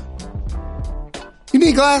 Yeah. You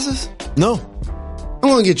need glasses? No. I'm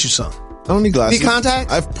going to get you some. I don't need glasses. Need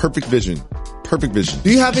contacts? I have perfect vision. Perfect vision. Do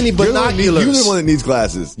you have any binoculars? You're the one that needs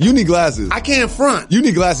glasses. You need glasses. I can't front. You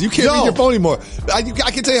need glasses. You can't read your phone anymore. I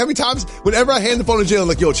can tell you how many times whenever I hand the phone to Jalen, I'm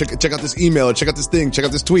like, yo, check out this email, or check out this thing, check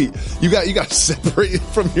out this tweet. You got to separate it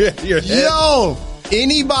from your head. Yo,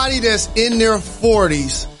 anybody that's in their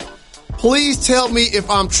 40s, please tell me if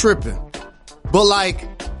I'm tripping. But like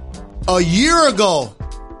a year ago,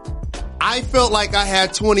 I felt like I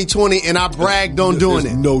had 20/20 and I bragged on doing it.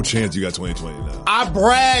 There's no chance you got 20/20 now. I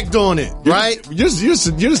bragged on it, right? You're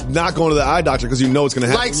just not going to the eye doctor because you know it's going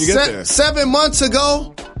to happen when you get there. 7 months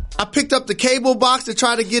ago, I picked up the cable box to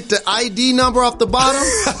try to get the ID number off the bottom.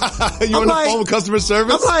 You on the phone with customer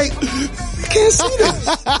service? I'm like, I can't see this.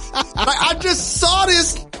 I just saw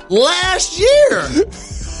this last year.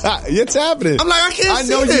 It's happening. I'm like, I can't see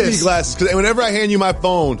this. I know you need glasses because whenever I hand you my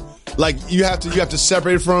phone, like you have to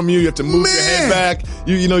separate it from you. You have to move your head back.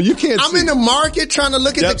 You can't. I'm in the market trying to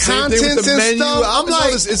look at the contents and menu. stuff. I'm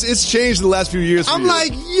like, it's changed in the last few years. I'm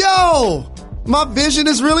like, yo, my vision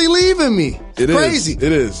is really leaving me. It Crazy. It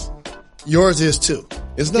is. Yours is too.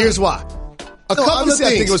 It's not. Here's why. A couple of things. I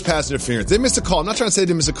think it was pass. pass interference. They missed a call. I'm not trying to say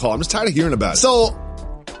they missed a call. I'm just tired of hearing about it. So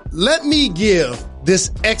let me give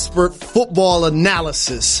this expert football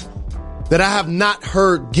analysis that I have not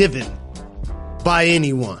heard given by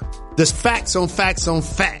anyone. There's facts on facts on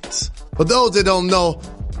facts. For those that don't know,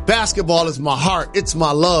 basketball is my heart. It's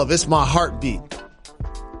my love. It's my heartbeat.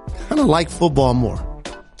 I kind of like football more.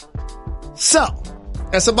 So,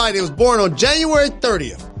 as somebody that was born on January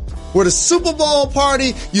 30th, where the Super Bowl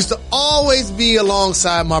party used to always be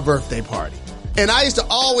alongside my birthday party. And I used to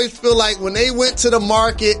always feel like when they went to the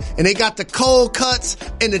market and they got the cold cuts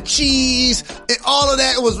and the cheese and all of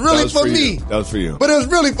that, it was really for me. That was for you. But it was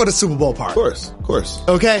really for the Super Bowl party. Of course.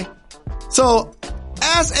 Okay? So,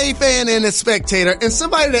 as a fan and a spectator and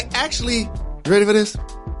somebody that actually, you ready for this?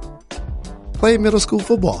 Played middle school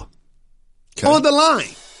football. Okay. On the line.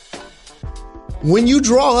 When you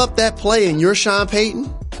draw up that play and you're Sean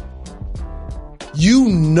Payton, you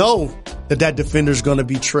know that defender's going to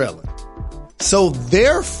be trailing. So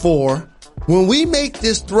therefore, when we make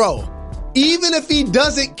this throw, even if he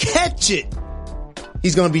doesn't catch it,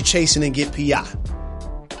 he's going to be chasing and get PI.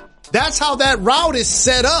 That's how that route is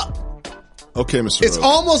set up. Okay, Mr. It's Rose.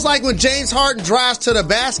 almost like when James Harden drives to the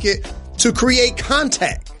basket to create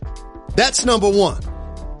contact. That's number one.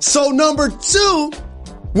 So number two,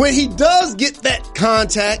 when he does get that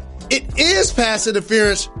contact, it is pass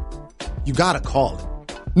interference. You got to call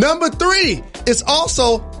it. Number three, it's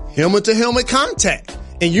also helmet-to-helmet contact.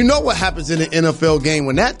 And you know what happens in an NFL game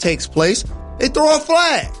when that takes place. They throw a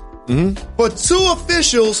flag. Mm-hmm. For two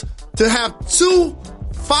officials to have two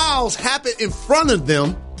fouls happen in front of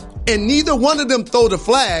them and neither one of them throw the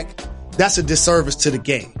flag, that's a disservice to the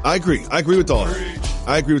game. I agree. I agree with all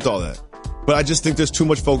that. But I just think there's too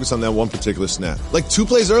much focus on that one particular snap. Like 2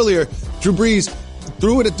 plays earlier, Drew Brees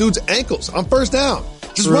threw it at dude's ankles on first down.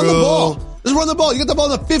 Just run the ball. Just run the ball. You got the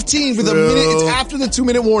ball on the 15 with a minute. It's after the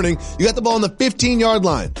 2-minute warning. You got the ball on the 15-yard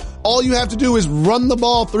line. All you have to do is run the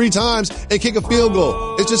ball 3 times and kick a field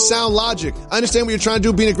goal. It's just sound logic. I understand what you're trying to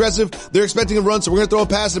do, being aggressive. They're expecting a run, so we're going to throw a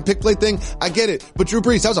pass and pick play thing. I get it. But Drew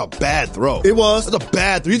Brees, that was a bad throw. It was. That was a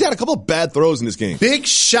bad throw. He's had a couple of bad throws in this game. Big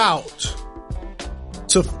shout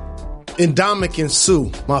to Ndamukong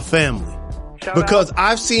Suh, my family. Because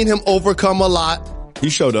I've seen him overcome a lot. He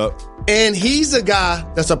showed up. And he's a guy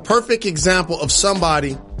that's a perfect example of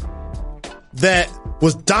somebody that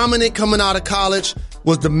was dominant coming out of college,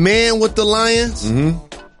 was the man with the Lions,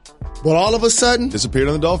 but all of a sudden disappeared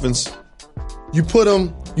on the Dolphins. You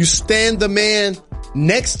stand the man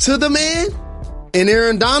next to the man in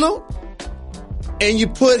Aaron Donald, and you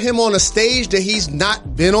put him on a stage that he's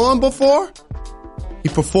not been on before. He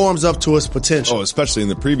performs up to his potential. Oh, especially in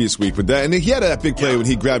the previous week with that. And he had that big play when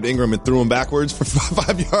he grabbed Ingram and threw him backwards for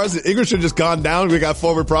 5 yards. Ingram should have just gone down. We got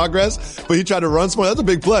forward progress, but he tried to run smart. That's a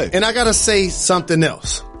big play. And I got to say something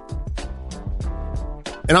else.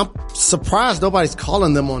 And I'm surprised nobody's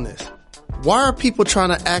calling them on this. Why are people trying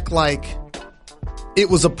to act like it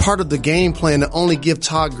was a part of the game plan to only give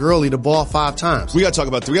Todd Gurley the ball 5 times? We got to talk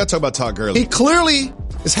about Todd Gurley. He clearly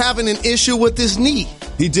is having an issue with his knee.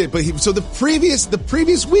 He did, but so the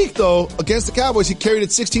previous week though, against the Cowboys, he carried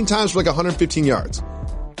it 16 times for like 115 yards.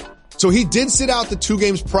 So he did sit out the 2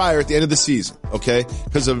 games prior at the end of the season, okay,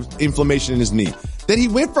 because of inflammation in his knee. Then he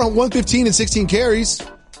went from 115 and 16 carries.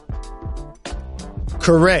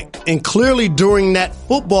 Correct. And clearly during that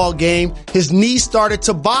football game, his knee started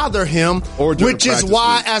to bother him, which is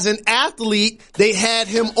why as an athlete, they had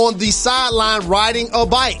him on the sideline riding a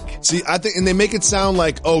bike. See, I think, and they make it sound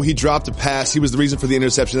like, oh, he dropped a pass. He was the reason for the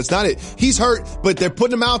interception. That's not it. He's hurt, but they're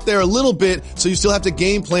putting him out there a little bit, so you still have to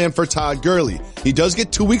game plan for Todd Gurley. He does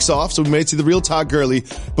get 2 weeks off, so we may see the real Todd Gurley,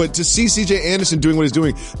 but to see CJ Anderson doing what he's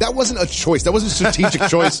doing, that wasn't a choice. That wasn't a strategic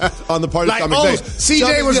choice on the part of Sean McVay.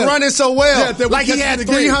 CJ was running so well. Yeah, like he had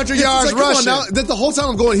 300 yards rushing. Now, the whole time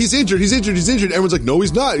I'm going, he's injured. Everyone's like, no,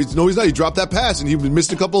 he's not. No, he's not. He dropped that pass and he was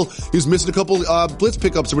missing a couple blitz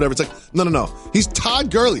pickups or whatever. It's like, no. He's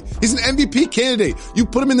Todd Gurley. He's an MVP candidate. You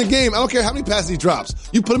put him in the game. I don't care how many passes he drops.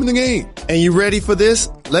 You put him in the game. And you ready for this?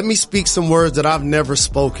 Let me speak some words that I've never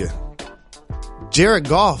spoken. Jared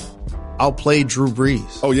Goff outplayed Drew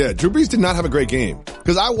Brees. Oh yeah, Drew Brees did not have a great game.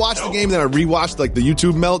 Because I watched the game and then I rewatched like the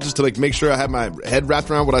YouTube melt just to like make sure I had my head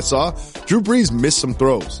wrapped around what I saw. Drew Brees missed some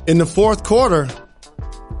throws. In the fourth quarter,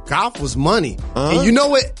 Goff was money. And you know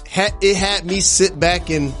what it had me sit back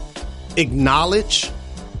and acknowledge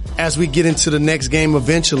as we get into the next game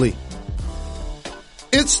eventually?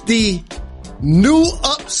 It's the new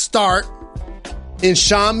upstart in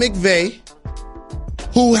Sean McVay,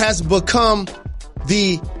 who has become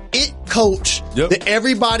the it coach that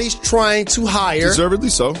everybody's trying to hire. Deservedly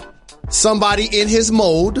so. Somebody in his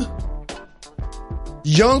mold.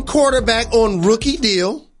 Young quarterback on rookie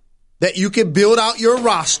deal that you can build out your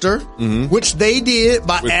roster, which they did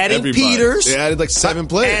by adding everybody. Peters. They added like 7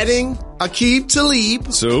 players. Adding Aqib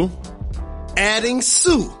Talib. Sue. Adding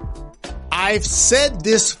Sue. I've said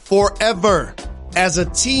this forever as a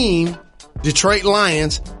team, Detroit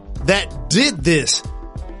Lions, that did this.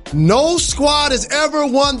 No squad has ever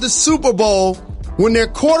won the Super Bowl when their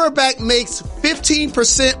quarterback makes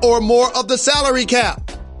 15% or more of the salary cap.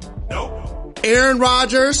 Aaron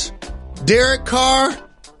Rodgers, Derek Carr,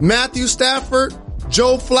 Matthew Stafford,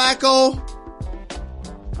 Joe Flacco,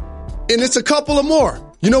 and it's a couple of more.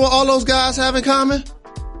 You know what all those guys have in common?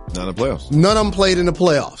 Not in the playoffs. None of them played in the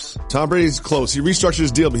playoffs. Tom Brady's close. He restructured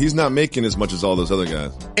his deal, but he's not making as much as all those other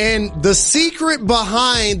guys. And the secret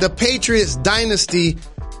behind the Patriots dynasty,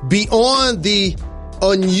 beyond the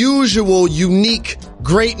unusual, unique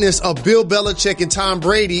greatness of Bill Belichick and Tom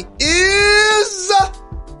Brady, is...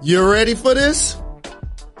 You ready for this?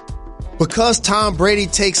 Because Tom Brady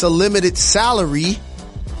takes a limited salary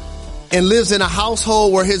and lives in a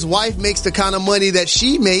household where his wife makes the kind of money that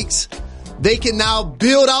she makes, they can now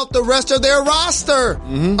build out the rest of their roster,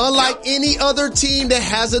 unlike any other team that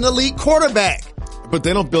has an elite quarterback. But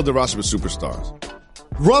they don't build the roster with superstars.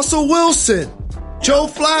 Russell Wilson, Joe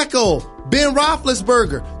Flacco, Ben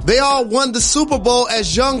Roethlisberger, they all won the Super Bowl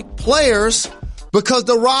as young players because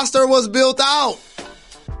the roster was built out.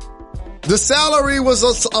 The salary was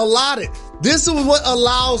allotted. This is what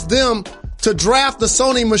allows them to draft the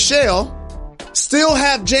Sony Michel, still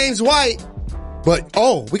have James White, but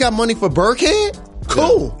we got money for Burkhead?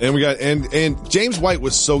 Cool. Yeah. And we got and James White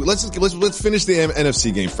was so let's finish the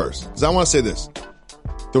NFC game first. Because I want to say this.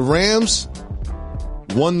 The Rams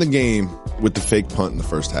won the game with the fake punt in the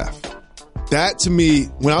first half. That to me,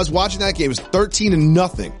 when I was watching that game, it was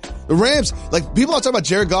 13-0. The Rams, like people are talking about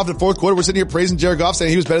Jared Goff in the fourth quarter. We're sitting here praising Jared Goff, saying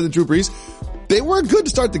he was better than Drew Brees. They weren't good to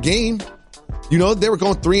start the game. You know, they were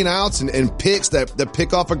going 3-and-outs and picks that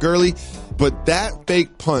pick off a Gurley. But that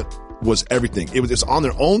fake punt was everything. It was on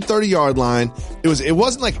their own 30-yard line. It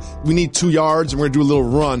wasn't like we need 2 yards and we're gonna do a little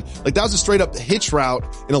run. Like that was a straight up hitch route,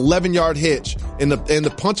 an 11-yard hitch, and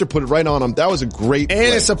the punter put it right on them. That was a great play.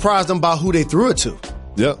 And it surprised them by who they threw it to.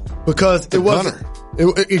 Yeah, because it wasn't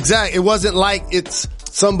exactly. It wasn't like it's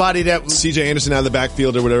somebody that C.J. Anderson out of the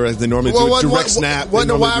backfield or whatever they normally do. Direct snap.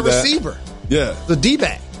 Wasn't a wide receiver. Yeah, the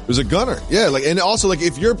D-back. It was a gunner. Yeah, like and also like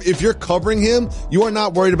if you're covering him, you are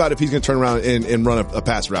not worried about if he's going to turn around and run a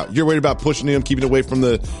pass route. You're worried about pushing him, keeping away from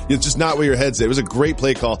it's just not where your head's at. It was a great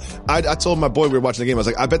play call. I told my boy we were watching the game. I was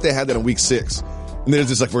like, I bet they had that in week 6. And then it's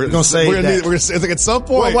just like we're gonna save that. We're gonna like at some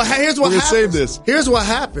point. Well, here's what happens. Save this. Here's what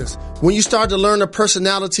happens when you start to learn the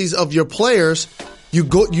personalities of your players. You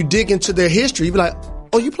dig into their history. You be like,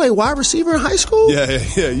 oh, you play wide receiver in high school?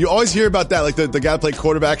 Yeah. You always hear about that, like the guy played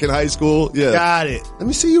quarterback in high school. Yeah, got it. Let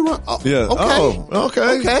me see you run. Oh, yeah.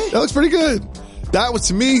 Okay. That looks pretty good. That was,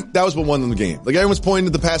 to me, that was what won them the game. Like, everyone's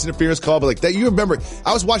pointing to the pass interference call, but like that, you remember,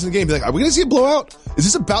 I was watching the game, be like, are we going to see a blowout? Is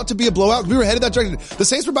this about to be a blowout? We were headed that direction. The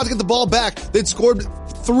Saints were about to get the ball back. They'd scored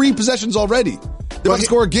 3 possessions already. They're about to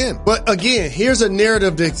score again. But again, here's a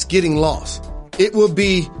narrative that's getting lost. It will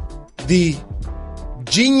be the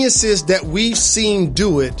geniuses that we've seen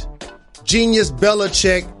do it. Genius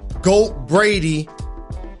Belichick, GOAT Brady,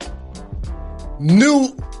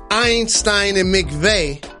 new Einstein and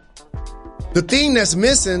McVay. The thing that's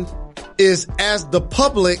missing is, as the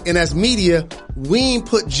public and as media, we ain't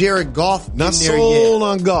put Jared Goff in there yet. Not sold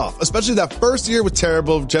on Goff. Especially that first year was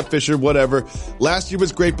terrible, Jeff Fisher, whatever. Last year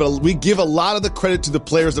was great, but we give a lot of the credit to the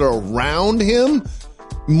players that are around him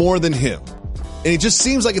more than him. And it just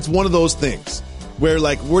seems like it's one of those things where,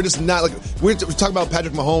 like, we're just not, like, we're talking about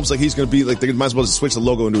Patrick Mahomes like he's going to be, like, they might as well just switch the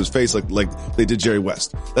logo into his face like they did Jerry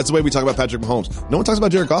West. That's the way we talk about Patrick Mahomes. No one talks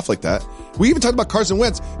about Jared Goff like that. We even talk about Carson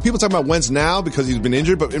Wentz. People talk about Wentz now because he's been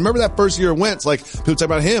injured, but remember that first year of Wentz, like, people talk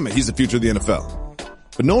about him and he's the future of the NFL.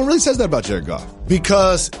 But no one really says that about Jared Goff.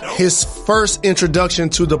 Because his first introduction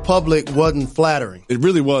to the public wasn't flattering. It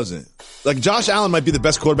really wasn't. Like, Josh Allen might be the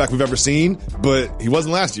best quarterback we've ever seen, but he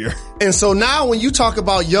wasn't last year. And so now when you talk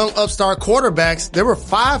about young upstart quarterbacks, there were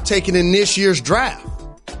 5 taken in this year's draft.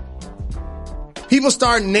 People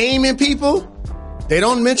start naming people. They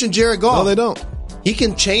don't mention Jared Goff. No, they don't. He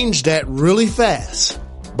can change that really fast.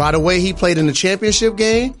 By the way he played in the championship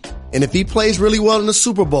game, And if he plays really well in the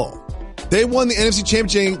Super Bowl. They won the NFC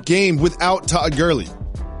Championship game without Todd Gurley.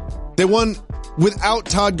 They won without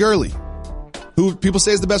Todd Gurley, who people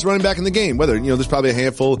say is the best running back in the game. Whether, there's probably a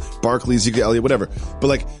handful, Barkley, Ezekiel Elliott, whatever.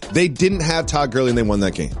 But they didn't have Todd Gurley and they won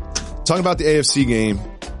that game. Talking about the AFC game,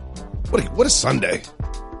 what a Sunday.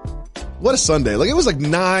 What a Sunday. It was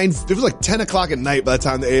 10 o'clock at night by the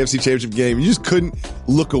time the AFC Championship game. You just couldn't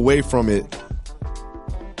look away from it.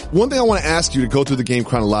 One thing I want to ask you to go through the game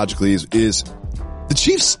chronologically is the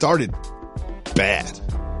Chiefs started bad.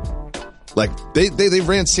 They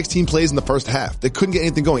ran 16 plays in the first half. They couldn't get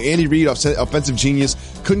anything going. Andy Reid, offensive genius,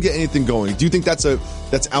 couldn't get anything going. Do you think that's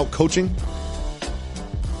out coaching?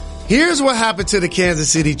 Here's what happened to the Kansas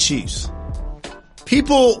City Chiefs.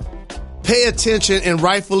 People pay attention, and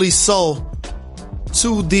rightfully so,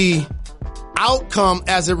 to the outcome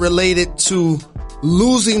as it related to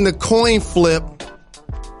losing the coin flip.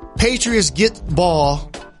 Patriots get ball,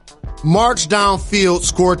 march downfield,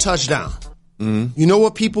 score a touchdown. Mm-hmm. You know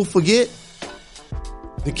what people forget?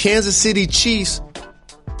 The Kansas City Chiefs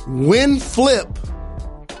win flip.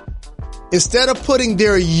 Instead of putting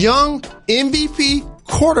their young MVP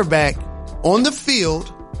quarterback on the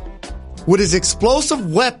field with his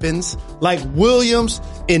explosive weapons like Williams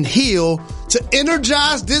and Hill to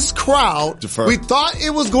energize this crowd. Defer. We thought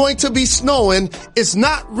it was going to be snowing. It's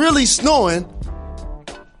not really snowing.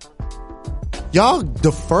 Y'all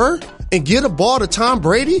defer and get a ball to Tom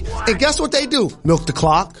Brady, and guess what they do? Milk the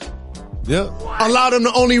clock. Yeah. Allow them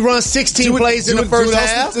to only run 16 plays in the first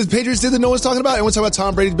half. The Patriots did that no one's talking about. Everyone's talking about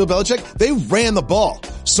Tom Brady, Bill Belichick. They ran the ball.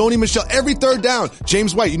 Sony Michel, every third down.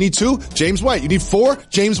 James White, you need 2. James White, you need 4.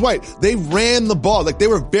 James White. They ran the ball. They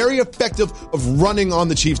were very effective of running on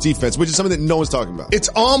the Chiefs defense, which is something that no one's talking about. It's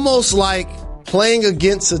almost like playing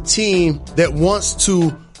against a team that wants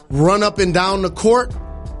to run up and down the court,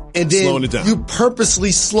 and then you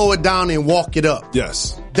purposely slow it down and walk it up.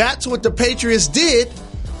 Yes. That's what the Patriots did,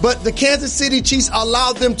 but the Kansas City Chiefs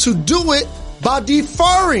allowed them to do it by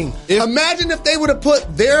deferring. Imagine if they would have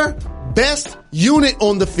put their best unit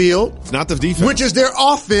on the field. It's not the defense. Which is their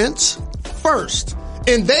offense first.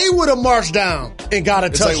 And they would have marched down and got a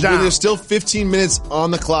touchdown. When there's still 15 minutes on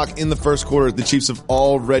the clock in the first quarter, the Chiefs have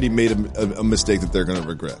already made a mistake that they're going to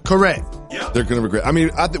regret. Correct. Yeah. They're going to regret. I mean,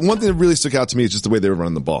 one thing that really stuck out to me is just the way they were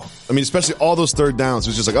running the ball. I mean, especially all those third downs. It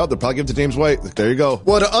was just they'll probably give it to James White. There you go.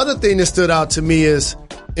 Well, the other thing that stood out to me is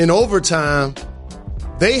in overtime,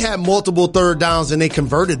 they had multiple third downs and they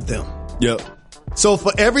converted them. Yep. So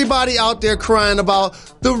for everybody out there crying about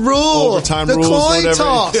the rule, overtime the rules, coin whatever.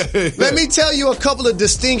 toss, let me tell you a couple of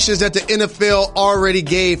distinctions that the NFL already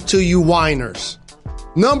gave to you whiners.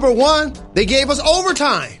 Number one, they gave us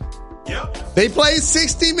overtime. Yep. They played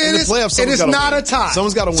 60 minutes, and it's not a tie.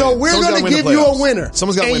 Someone's got to win. So we're going to give you a winner.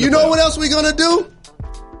 Someone's got to win. And you know what else we're going to do?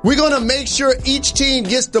 We're going to make sure each team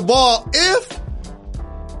gets the ball if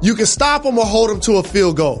you can stop them or hold them to a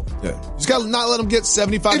field goal. Yeah. You just got to not let them get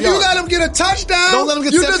 75 yards. If you let them get a touchdown, don't let them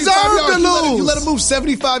get you 75 deserve yards. to lose. You let them move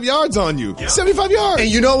 75 yards on you. Yeah. 75 yards. And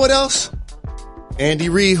you know what else? Andy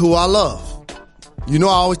Reid, who I love. You know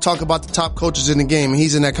I always talk about the top coaches in the game, and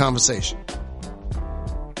he's in that conversation.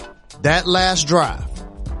 That last drive,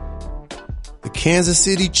 the Kansas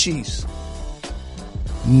City Chiefs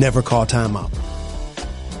never called timeout.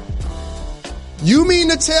 You mean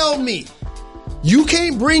to tell me you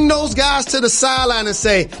can't bring those guys to the sideline and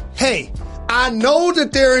say, hey, I know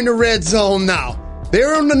that they're in the red zone now.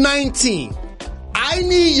 They're on the 19. I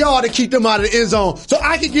need y'all to keep them out of the end zone so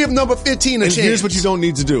I can give number 15 a chance. Here's what you don't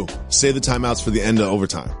need to do. Save the timeouts for the end of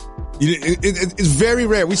overtime. It's very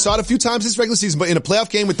rare. We saw it a few times this regular season, but in a playoff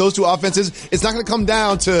game with those two offenses, it's not going to come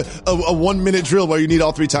down to a 1 minute drill where you need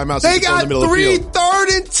all 3 timeouts. They got 3 third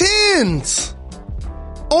and 10s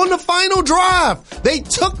on the final drive. They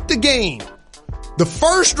took the game. The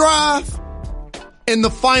first drive and the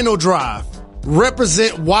final drive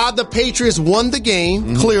represent why the Patriots won the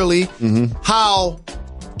game, clearly. How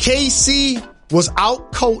KC was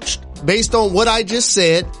out-coached based on what I just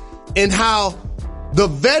said, and how the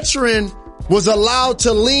veteran was allowed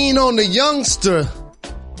to lean on the youngster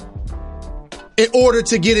in order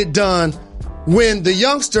to get it done when the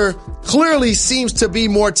youngster clearly seems to be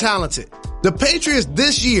more talented. The Patriots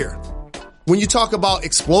this year, when you talk about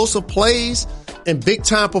explosive plays and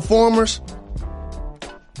big-time performers,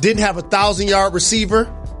 didn't have a 1,000-yard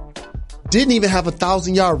receiver, didn't even have a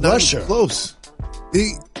 1,000-yard rusher. Close.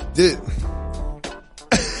 He did.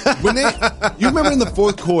 You remember in the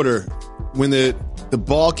fourth quarter when the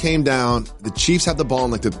ball came down, the Chiefs had the ball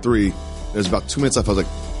in like the 3. There's about 2 minutes left. I was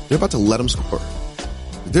like, they're about to let them score.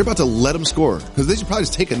 they're about to let them score because they should probably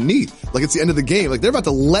just take a knee. Like it's the end of the game. Like they're about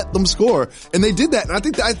to let them score, and they did that. And I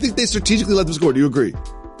think they strategically let them score. Do you agree?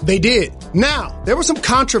 They did. Now, there were some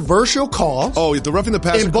controversial calls. Oh, the roughing the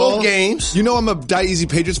passer in call. both games. You know I'm a Die Easy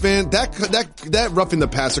Patriots fan. That roughing the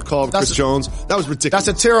passer call of Chris Jones, that was ridiculous.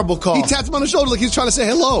 That's a terrible call. He tapped him on the shoulder like he was trying to say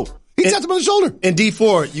hello. He tapped him on the shoulder. And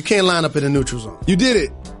D4, you can't line up in a neutral zone. You did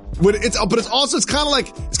it. But it's kind of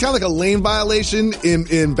like a lane violation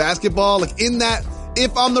in basketball. Like in that,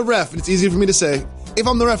 if I'm the ref, and it's easy for me to say, if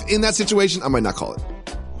I'm the ref in that situation, I might not call it.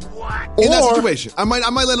 In that situation, I might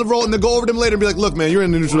let it roll and then go over to him later and be like, look, man, you're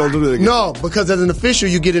in the neutral zone. Do it again. No, because as an official,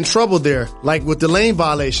 you get in trouble there, like with the lane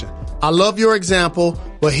violation. I love your example,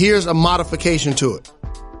 but here's a modification to it.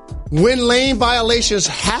 When lane violations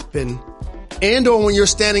happen, and or when you're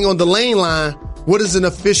standing on the lane line, what does an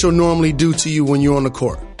official normally do to you when you're on the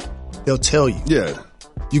court? They'll tell you. Yeah.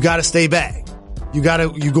 You gotta stay back. You're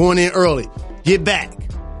going in early. Get back.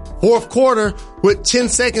 Fourth quarter with 10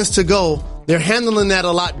 seconds to go, they're handling that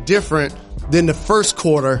a lot different than the first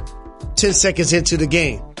quarter, 10 seconds into the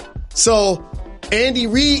game. So Andy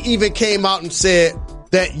Reid even came out and said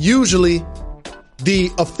that usually the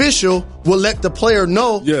official will let the player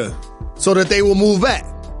know so that they will move back.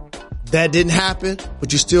 That didn't happen,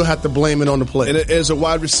 but you still have to blame it on the player. And as a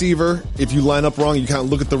wide receiver, if you line up wrong, you kind of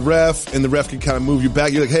look at the ref, and the ref can kind of move you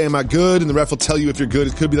back. You're like, hey, am I good? And the ref will tell you if you're good.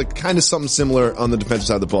 It could be like kind of something similar on the defensive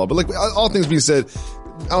side of the ball. But like all things being said,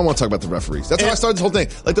 I don't want to talk about the referees. That's how I started this whole thing.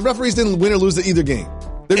 Like the referees didn't win or lose either game.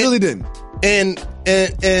 They really didn't. And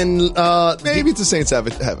maybe the Saints have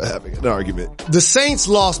an argument. The Saints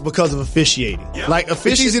lost because of officiating. Yeah. Like it's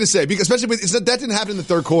easy to say, because especially that didn't happen in the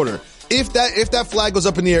third quarter. If that flag goes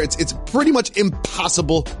up in the air, it's pretty much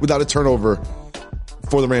impossible without a turnover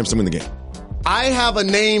for the Rams to win the game. I have a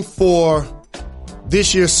name for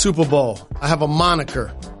this year's Super Bowl. I have a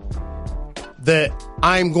moniker that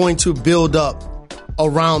I'm going to build up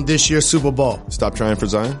around this year's Super Bowl. Stop trying for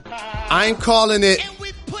Zion? I'm calling it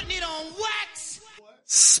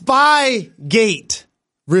Spygate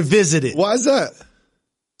Revisited. Why is that?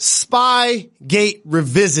 Spygate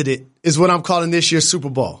Revisited is what I'm calling this year's Super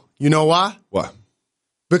Bowl. You know why? Why?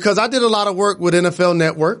 Because I did a lot of work with NFL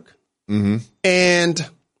Network, and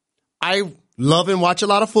I love and watch a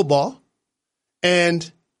lot of football.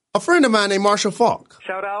 And a friend of mine named Marshall Falk,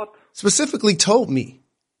 shout out, specifically told me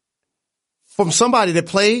from somebody that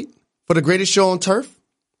played for the greatest show on turf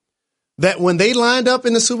that when they lined up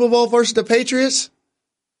in the Super Bowl versus the Patriots,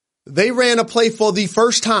 they ran a play for the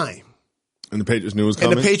first time. And the Patriots knew it was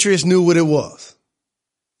coming? And the Patriots knew what it was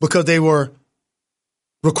because they were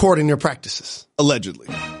recording their practices. Allegedly.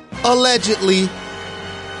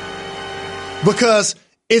 Because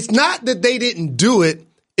it's not that they didn't do it,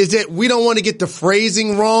 it's that we don't want to get the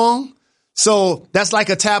phrasing wrong. So that's like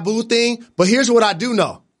a taboo thing. But here's what I do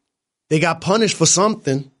know. They got punished for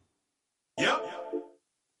something. Yep.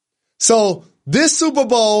 So this Super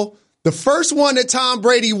Bowl, the first one that Tom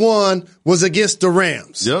Brady won was against the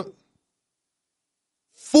Rams. Yep.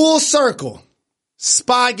 Full circle.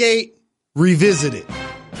 Spygate Revisited.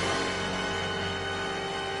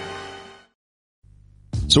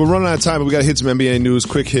 So we're running out of time, but we got to hit some NBA news.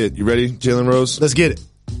 Quick hit. You ready, Jalen Rose? Let's get it.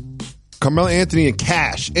 Carmelo Anthony and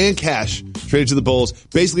Cash traded to the Bulls,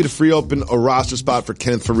 basically to free open a roster spot for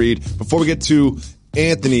Kenneth Faried. Before we get to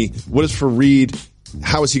Anthony, what is Faried?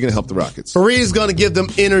 How is he going to help the Rockets? Faried is going to give them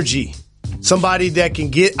energy. Somebody that can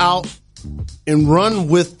get out and run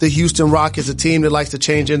with the Houston Rockets, a team that likes to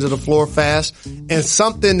change into the floor fast, and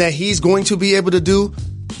something that he's going to be able to do,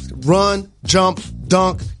 run, jump,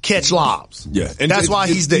 dunk, catch lobs. Yeah. And that's why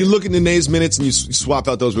he's there. You look at Nene's minutes and you swap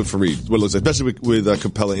out those with Faried. What it looks like, especially with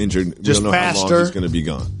Capella injured. Just we don't know faster, how long he's going to be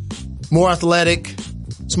gone. More athletic.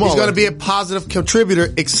 Smaller. He's going to be a positive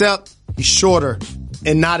contributor, except he's shorter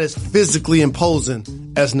and not as physically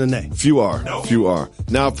imposing as Nene. Few are.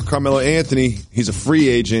 Now for Carmelo Anthony, he's a free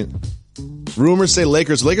agent. Rumors say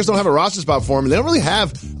Lakers don't have a roster spot for him. They don't really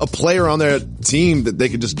have a player on their team that they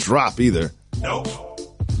could just drop either. No.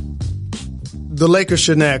 The Lakers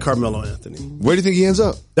shouldn't add Carmelo Anthony. Where do you think he ends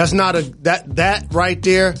up? That's not that right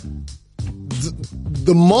there.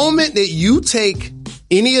 The moment that you take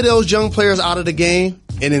any of those young players out of the game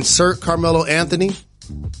and insert Carmelo Anthony,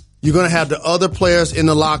 you're going to have the other players in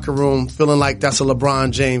the locker room feeling like that's a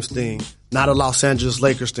LeBron James thing, not a Los Angeles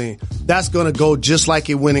Lakers thing. That's going to go just like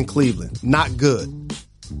it went in Cleveland. Not good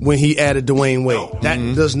when he added Dwayne Wade. That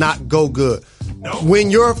does not go good. No. When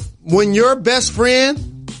your best friend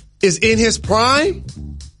is in his prime,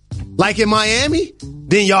 like in Miami,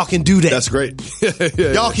 then y'all can do that. That's great.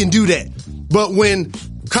 Y'all can do that. But when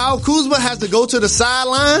Kyle Kuzma has to go to the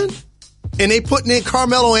sideline and they putting in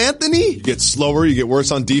Carmelo Anthony? You get slower, you get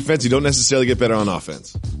worse on defense, you don't necessarily get better on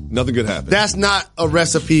offense. Nothing good happens. That's not a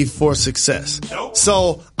recipe for success. Nope.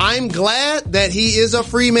 So I'm glad that he is a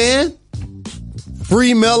free man.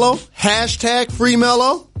 Free Melo. Hashtag free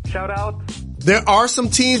Melo. Shout out. There are some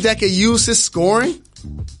teams that can use his scoring.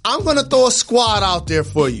 I'm going to throw a squad out there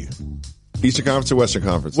for you. Eastern Conference or Western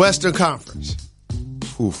Conference? Western Conference.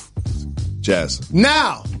 Oof. Jazz.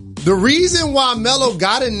 Now, the reason why Melo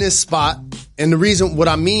got in this spot, and the reason what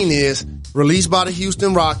I mean is released by the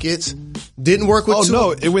Houston Rockets, didn't work with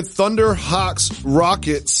no, it went Thunder, Hawks,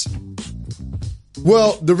 Rockets.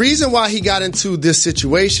 Well, the reason why he got into this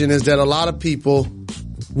situation is that a lot of people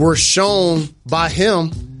were shown by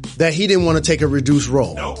him that he didn't want to take a reduced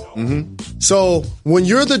role. Mm-hmm. So when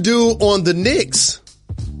you're the dude on the Knicks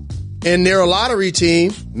and they're a lottery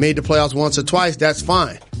team, made the playoffs once or twice, that's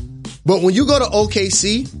fine. But when you go to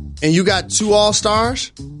OKC and you got 2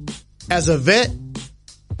 All-Stars, as a vet,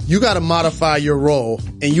 you got to modify your role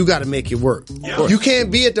and you got to make it work. Yeah. You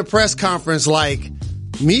can't be at the press conference like,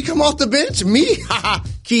 me come off the bench? Me?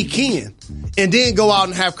 Key, and then go out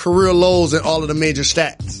and have career lows in all of the major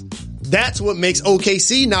stats. That's what makes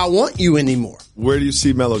OKC not want you anymore. Where do you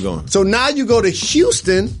see Melo going? So now you go to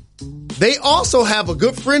Houston. They also have a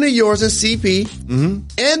good friend of yours in CP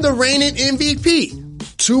and the reigning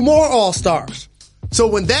MVP. 2 more All-Stars. So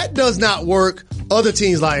when that does not work, other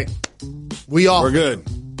teams like, we're good.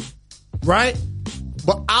 Right?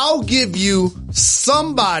 But I'll give you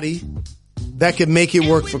somebody that can make it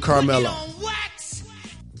work for Carmelo.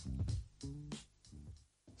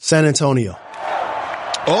 San Antonio.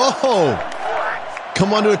 Oh,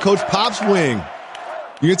 come on to the Coach Pop's wing.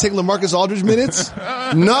 You gonna take LaMarcus Aldridge minutes?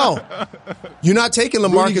 No, you're not taking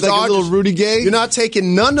LaMarcus Aldridge. A little Rudy Gay. You're not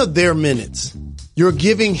taking none of their minutes. You're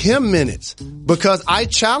giving him minutes because I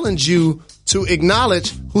challenge you to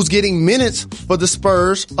acknowledge who's getting minutes for the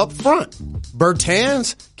Spurs up front.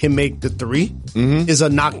 Bertans can make the 3, is a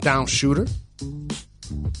knockdown shooter.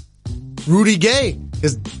 Rudy Gay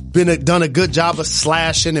has done a good job of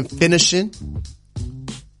slashing and finishing.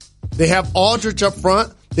 They have Aldridge up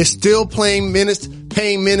front. They're still playing minutes,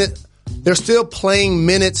 paying minutes. They're still playing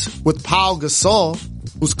minutes with Pau Gasol,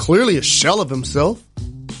 who's clearly a shell of himself.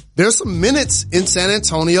 There's some minutes in San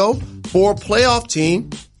Antonio for a playoff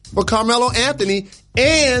team for Carmelo Anthony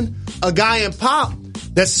and a guy in Pop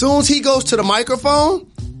that as soon as he goes to the microphone,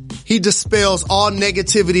 he dispels all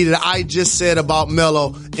negativity that I just said about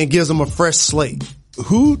Melo and gives him a fresh slate.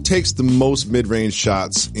 Who takes the most mid-range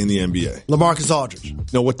shots in the NBA? LaMarcus Aldridge.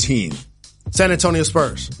 No, what team? San Antonio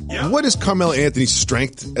Spurs. Yeah. What is Carmelo Anthony's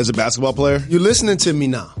strength as a basketball player? You're listening to me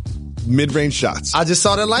now. Mid-range shots. I just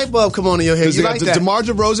saw that light bulb come on in your head. You like that? DeMar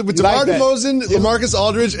DeRozan, with DeMar DeRozan, LaMarcus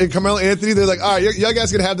Aldridge, and Carmelo Anthony, they're like, all right, y'all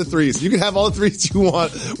guys can have the threes. You can have all the threes you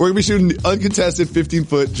want. We're going to be shooting uncontested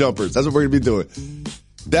 15-foot jumpers. That's what we're going to be doing.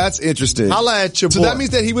 That's interesting. Holla at your boy. So that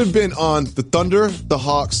means that he would have been on the Thunder, the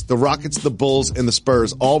Hawks, the Rockets, the Bulls, and the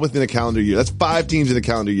Spurs all within a calendar year. That's 5 teams in a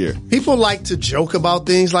calendar year. People like to joke about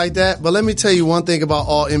things like that, but let me tell you one thing about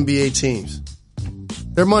all NBA teams.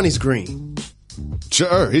 Their money's green.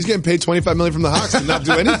 Sure. He's getting paid $25 million from the Hawks and not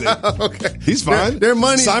do anything. Okay. He's fine. Their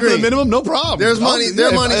money's sign green. For the minimum, no problem. There's money.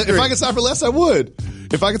 Their money's green. If I could sign for less, I would.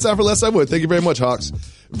 Thank you very much, Hawks.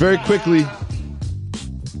 Very quickly,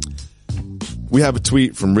 we have a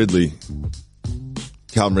tweet from Ridley,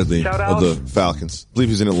 Calvin Ridley of the Falcons. I believe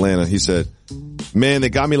he's in Atlanta. He said, man, they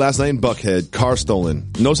got me last night in Buckhead. Car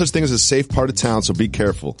stolen. No such thing as a safe part of town, so be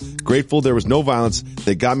careful. Grateful there was no violence.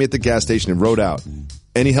 They got me at the gas station and rode out.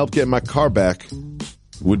 Any help getting my car back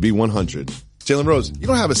would be 100. Jalen Rose, you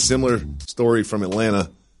don't have a similar story from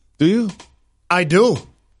Atlanta, do you? I do.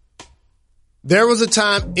 There was a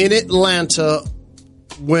time in Atlanta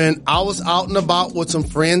when I was out and about with some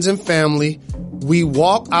friends and family. We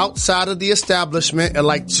walk outside of the establishment at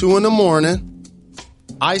like 2 a.m.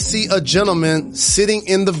 I see a gentleman sitting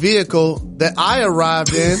in the vehicle that I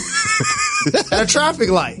arrived in at a traffic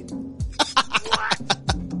light.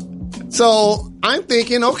 So I'm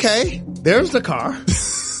thinking, okay, there's the car.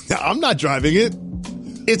 I'm not driving it.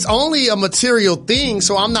 It's only a material thing,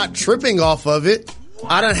 so I'm not tripping off of it.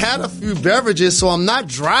 I done had a few beverages, so I'm not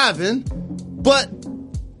driving. But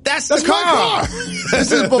that's the car.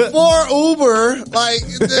 This is before Uber, like,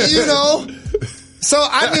 you know. So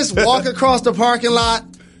I just walk across the parking lot,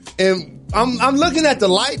 and I'm looking at the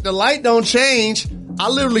light. The light don't change. I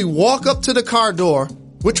literally walk up to the car door,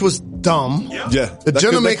 which was dumb. Yeah. The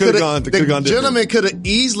gentleman could have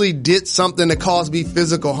easily did something that caused me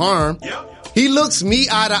physical harm. He looks me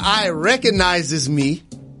eye to eye, recognizes me.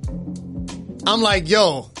 I'm like,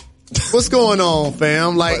 yo, what's going on,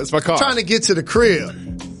 fam? Like, it's my car. Trying to get to the crib.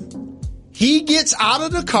 He gets out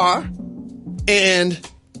of the car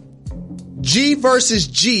and G versus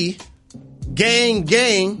G,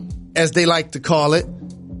 gang, as they like to call it,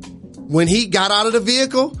 when he got out of the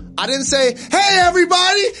vehicle, I didn't say, hey,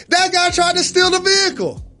 everybody, that guy tried to steal the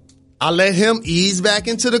vehicle. I let him ease back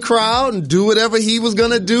into the crowd and do whatever he was going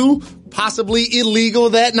to do, possibly illegal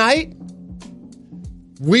that night.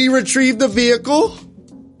 We retrieved the vehicle,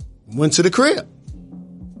 went to the crib.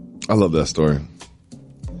 I love that story.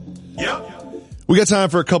 Yep. We got time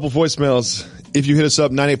for a couple voicemails. If you hit us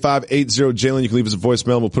up, 985-80-JALEN, you can leave us a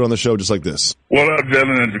voicemail and we'll put it on the show just like this. What up,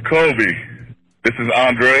 Jalen and Jacoby? This is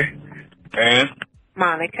Andre and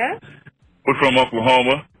Monica. We're from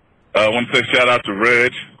Oklahoma. I want to say shout out to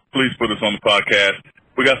Reg. Please put us on the podcast.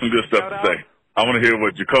 We got some good stuff to say. I want to hear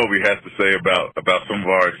what Jacoby has to say about some of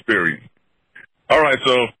our experience. All right,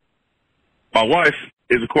 so my wife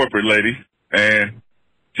is a corporate lady, and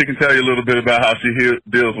she can tell you a little bit about how she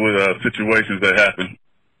deals with situations that happen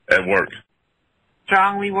at work.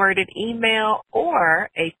 Strongly worded email or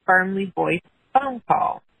a firmly voiced phone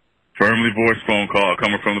call. Firmly voiced phone call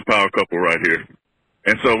coming from the power couple right here.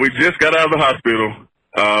 And so we just got out of the hospital.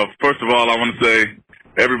 First of all, I want to say,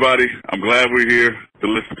 everybody, I'm glad we're here to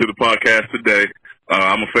listen to the podcast today.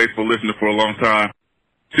 I'm a faithful listener for a long time.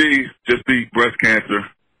 She just beat breast cancer,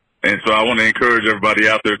 and so I want to encourage everybody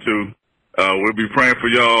out there, too. We'll be praying for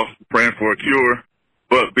y'all, praying for a cure,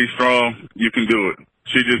 but be strong. You can do it.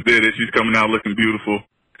 She just did it. She's coming out looking beautiful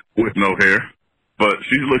with no hair, but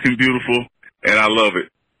she's looking beautiful, and I love it.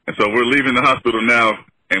 And so we're leaving the hospital now,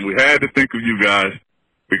 and we had to think of you guys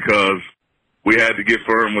because we had to get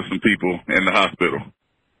firm with some people in the hospital.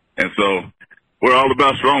 And so we're all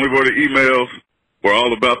about strongly worded emails. We're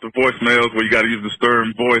all about the voicemails where you got to use the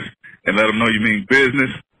stern voice and let them know you mean business.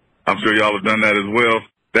 I'm sure y'all have done that as well.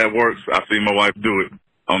 That works. I've seen my wife do it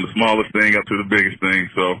on the smallest thing up to the biggest thing.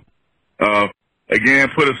 So, again,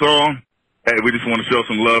 put us on. Hey, we just want to show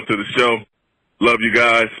some love to the show. Love you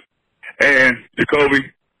guys. And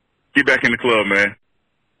Jacoby, get back in the club, man.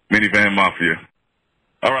 Minivan Mafia.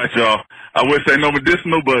 All right, y'all. I would say no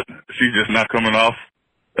medicinal, but she's just not coming off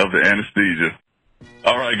of the anesthesia.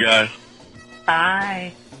 All right, guys.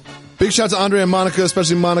 Bye. Big shout out to Andre and Monica,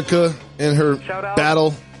 especially Monica and her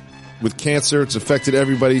battle with cancer. It's affected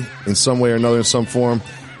everybody in some way or another, in some form.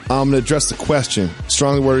 I'm going to address the question: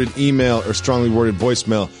 strongly worded email or strongly worded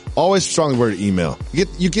voicemail? Always strongly worded email.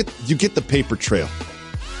 You get the paper trail.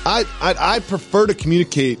 I prefer to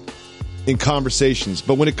communicate in conversations,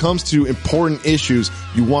 but when it comes to important issues,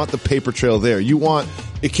 you want the paper trail there.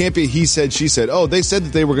 It can't be he said, she said. Oh, they said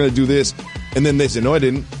that they were going to do this, and then they said, no, I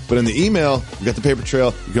didn't. But in the email, you got the paper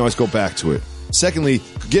trail. You can always go back to it. Secondly,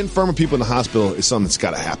 getting firm with people in the hospital is something that's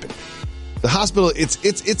got to happen. The hospital,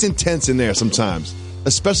 it's intense in there sometimes,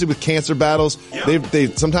 especially with cancer battles.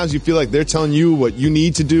 They sometimes you feel like they're telling you what you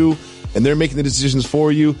need to do, and they're making the decisions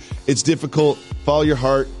for you. It's difficult. Follow your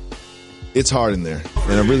heart. It's hard in there.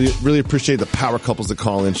 And I really, really appreciate the power couples that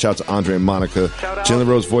call in. Shout out to Andre and Monica. Jalen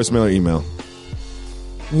Rose, voicemail or email?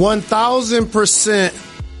 1,000%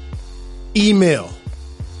 email.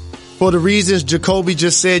 For the reasons Jacoby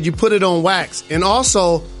just said, you put it on wax. And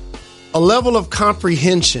also a level of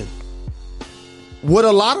comprehension. What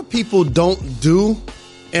a lot of people don't do,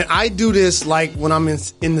 and I do this like when I'm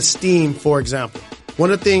in the steam, for example. One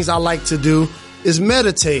of the things I like to do is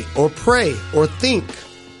meditate or pray or think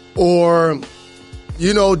or,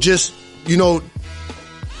 just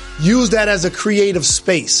use that as a creative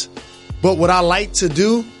space. But what I like to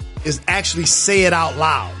do is actually say it out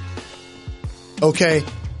loud. Okay?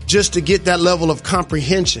 Just to get that level of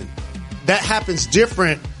comprehension. That happens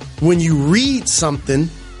different when you read something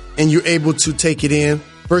and you're able to take it in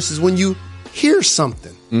versus when you hear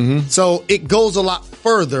something. Mm-hmm. So it goes a lot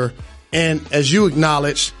further. And as you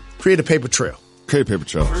acknowledge, create a paper trail. Create a paper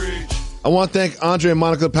trail. I want to thank Andre and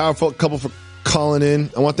Monica, the powerful couple, for calling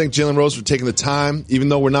in. I want to thank Jalen Rose for taking the time. Even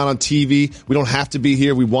though we're not on TV, we don't have to be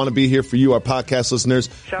here. We want to be here for you, our podcast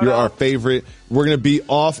listeners. You're our favorite. We're going to be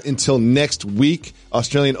off until next week.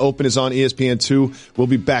 Australian Open is on ESPN2. We'll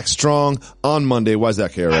be back strong on Monday. Why is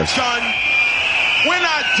that, KRS? We're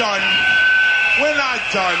not done. We're not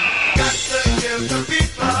done. Got to give the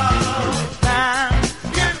people time.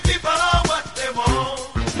 Give people what they want.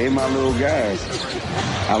 They my little guys.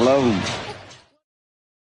 I love them.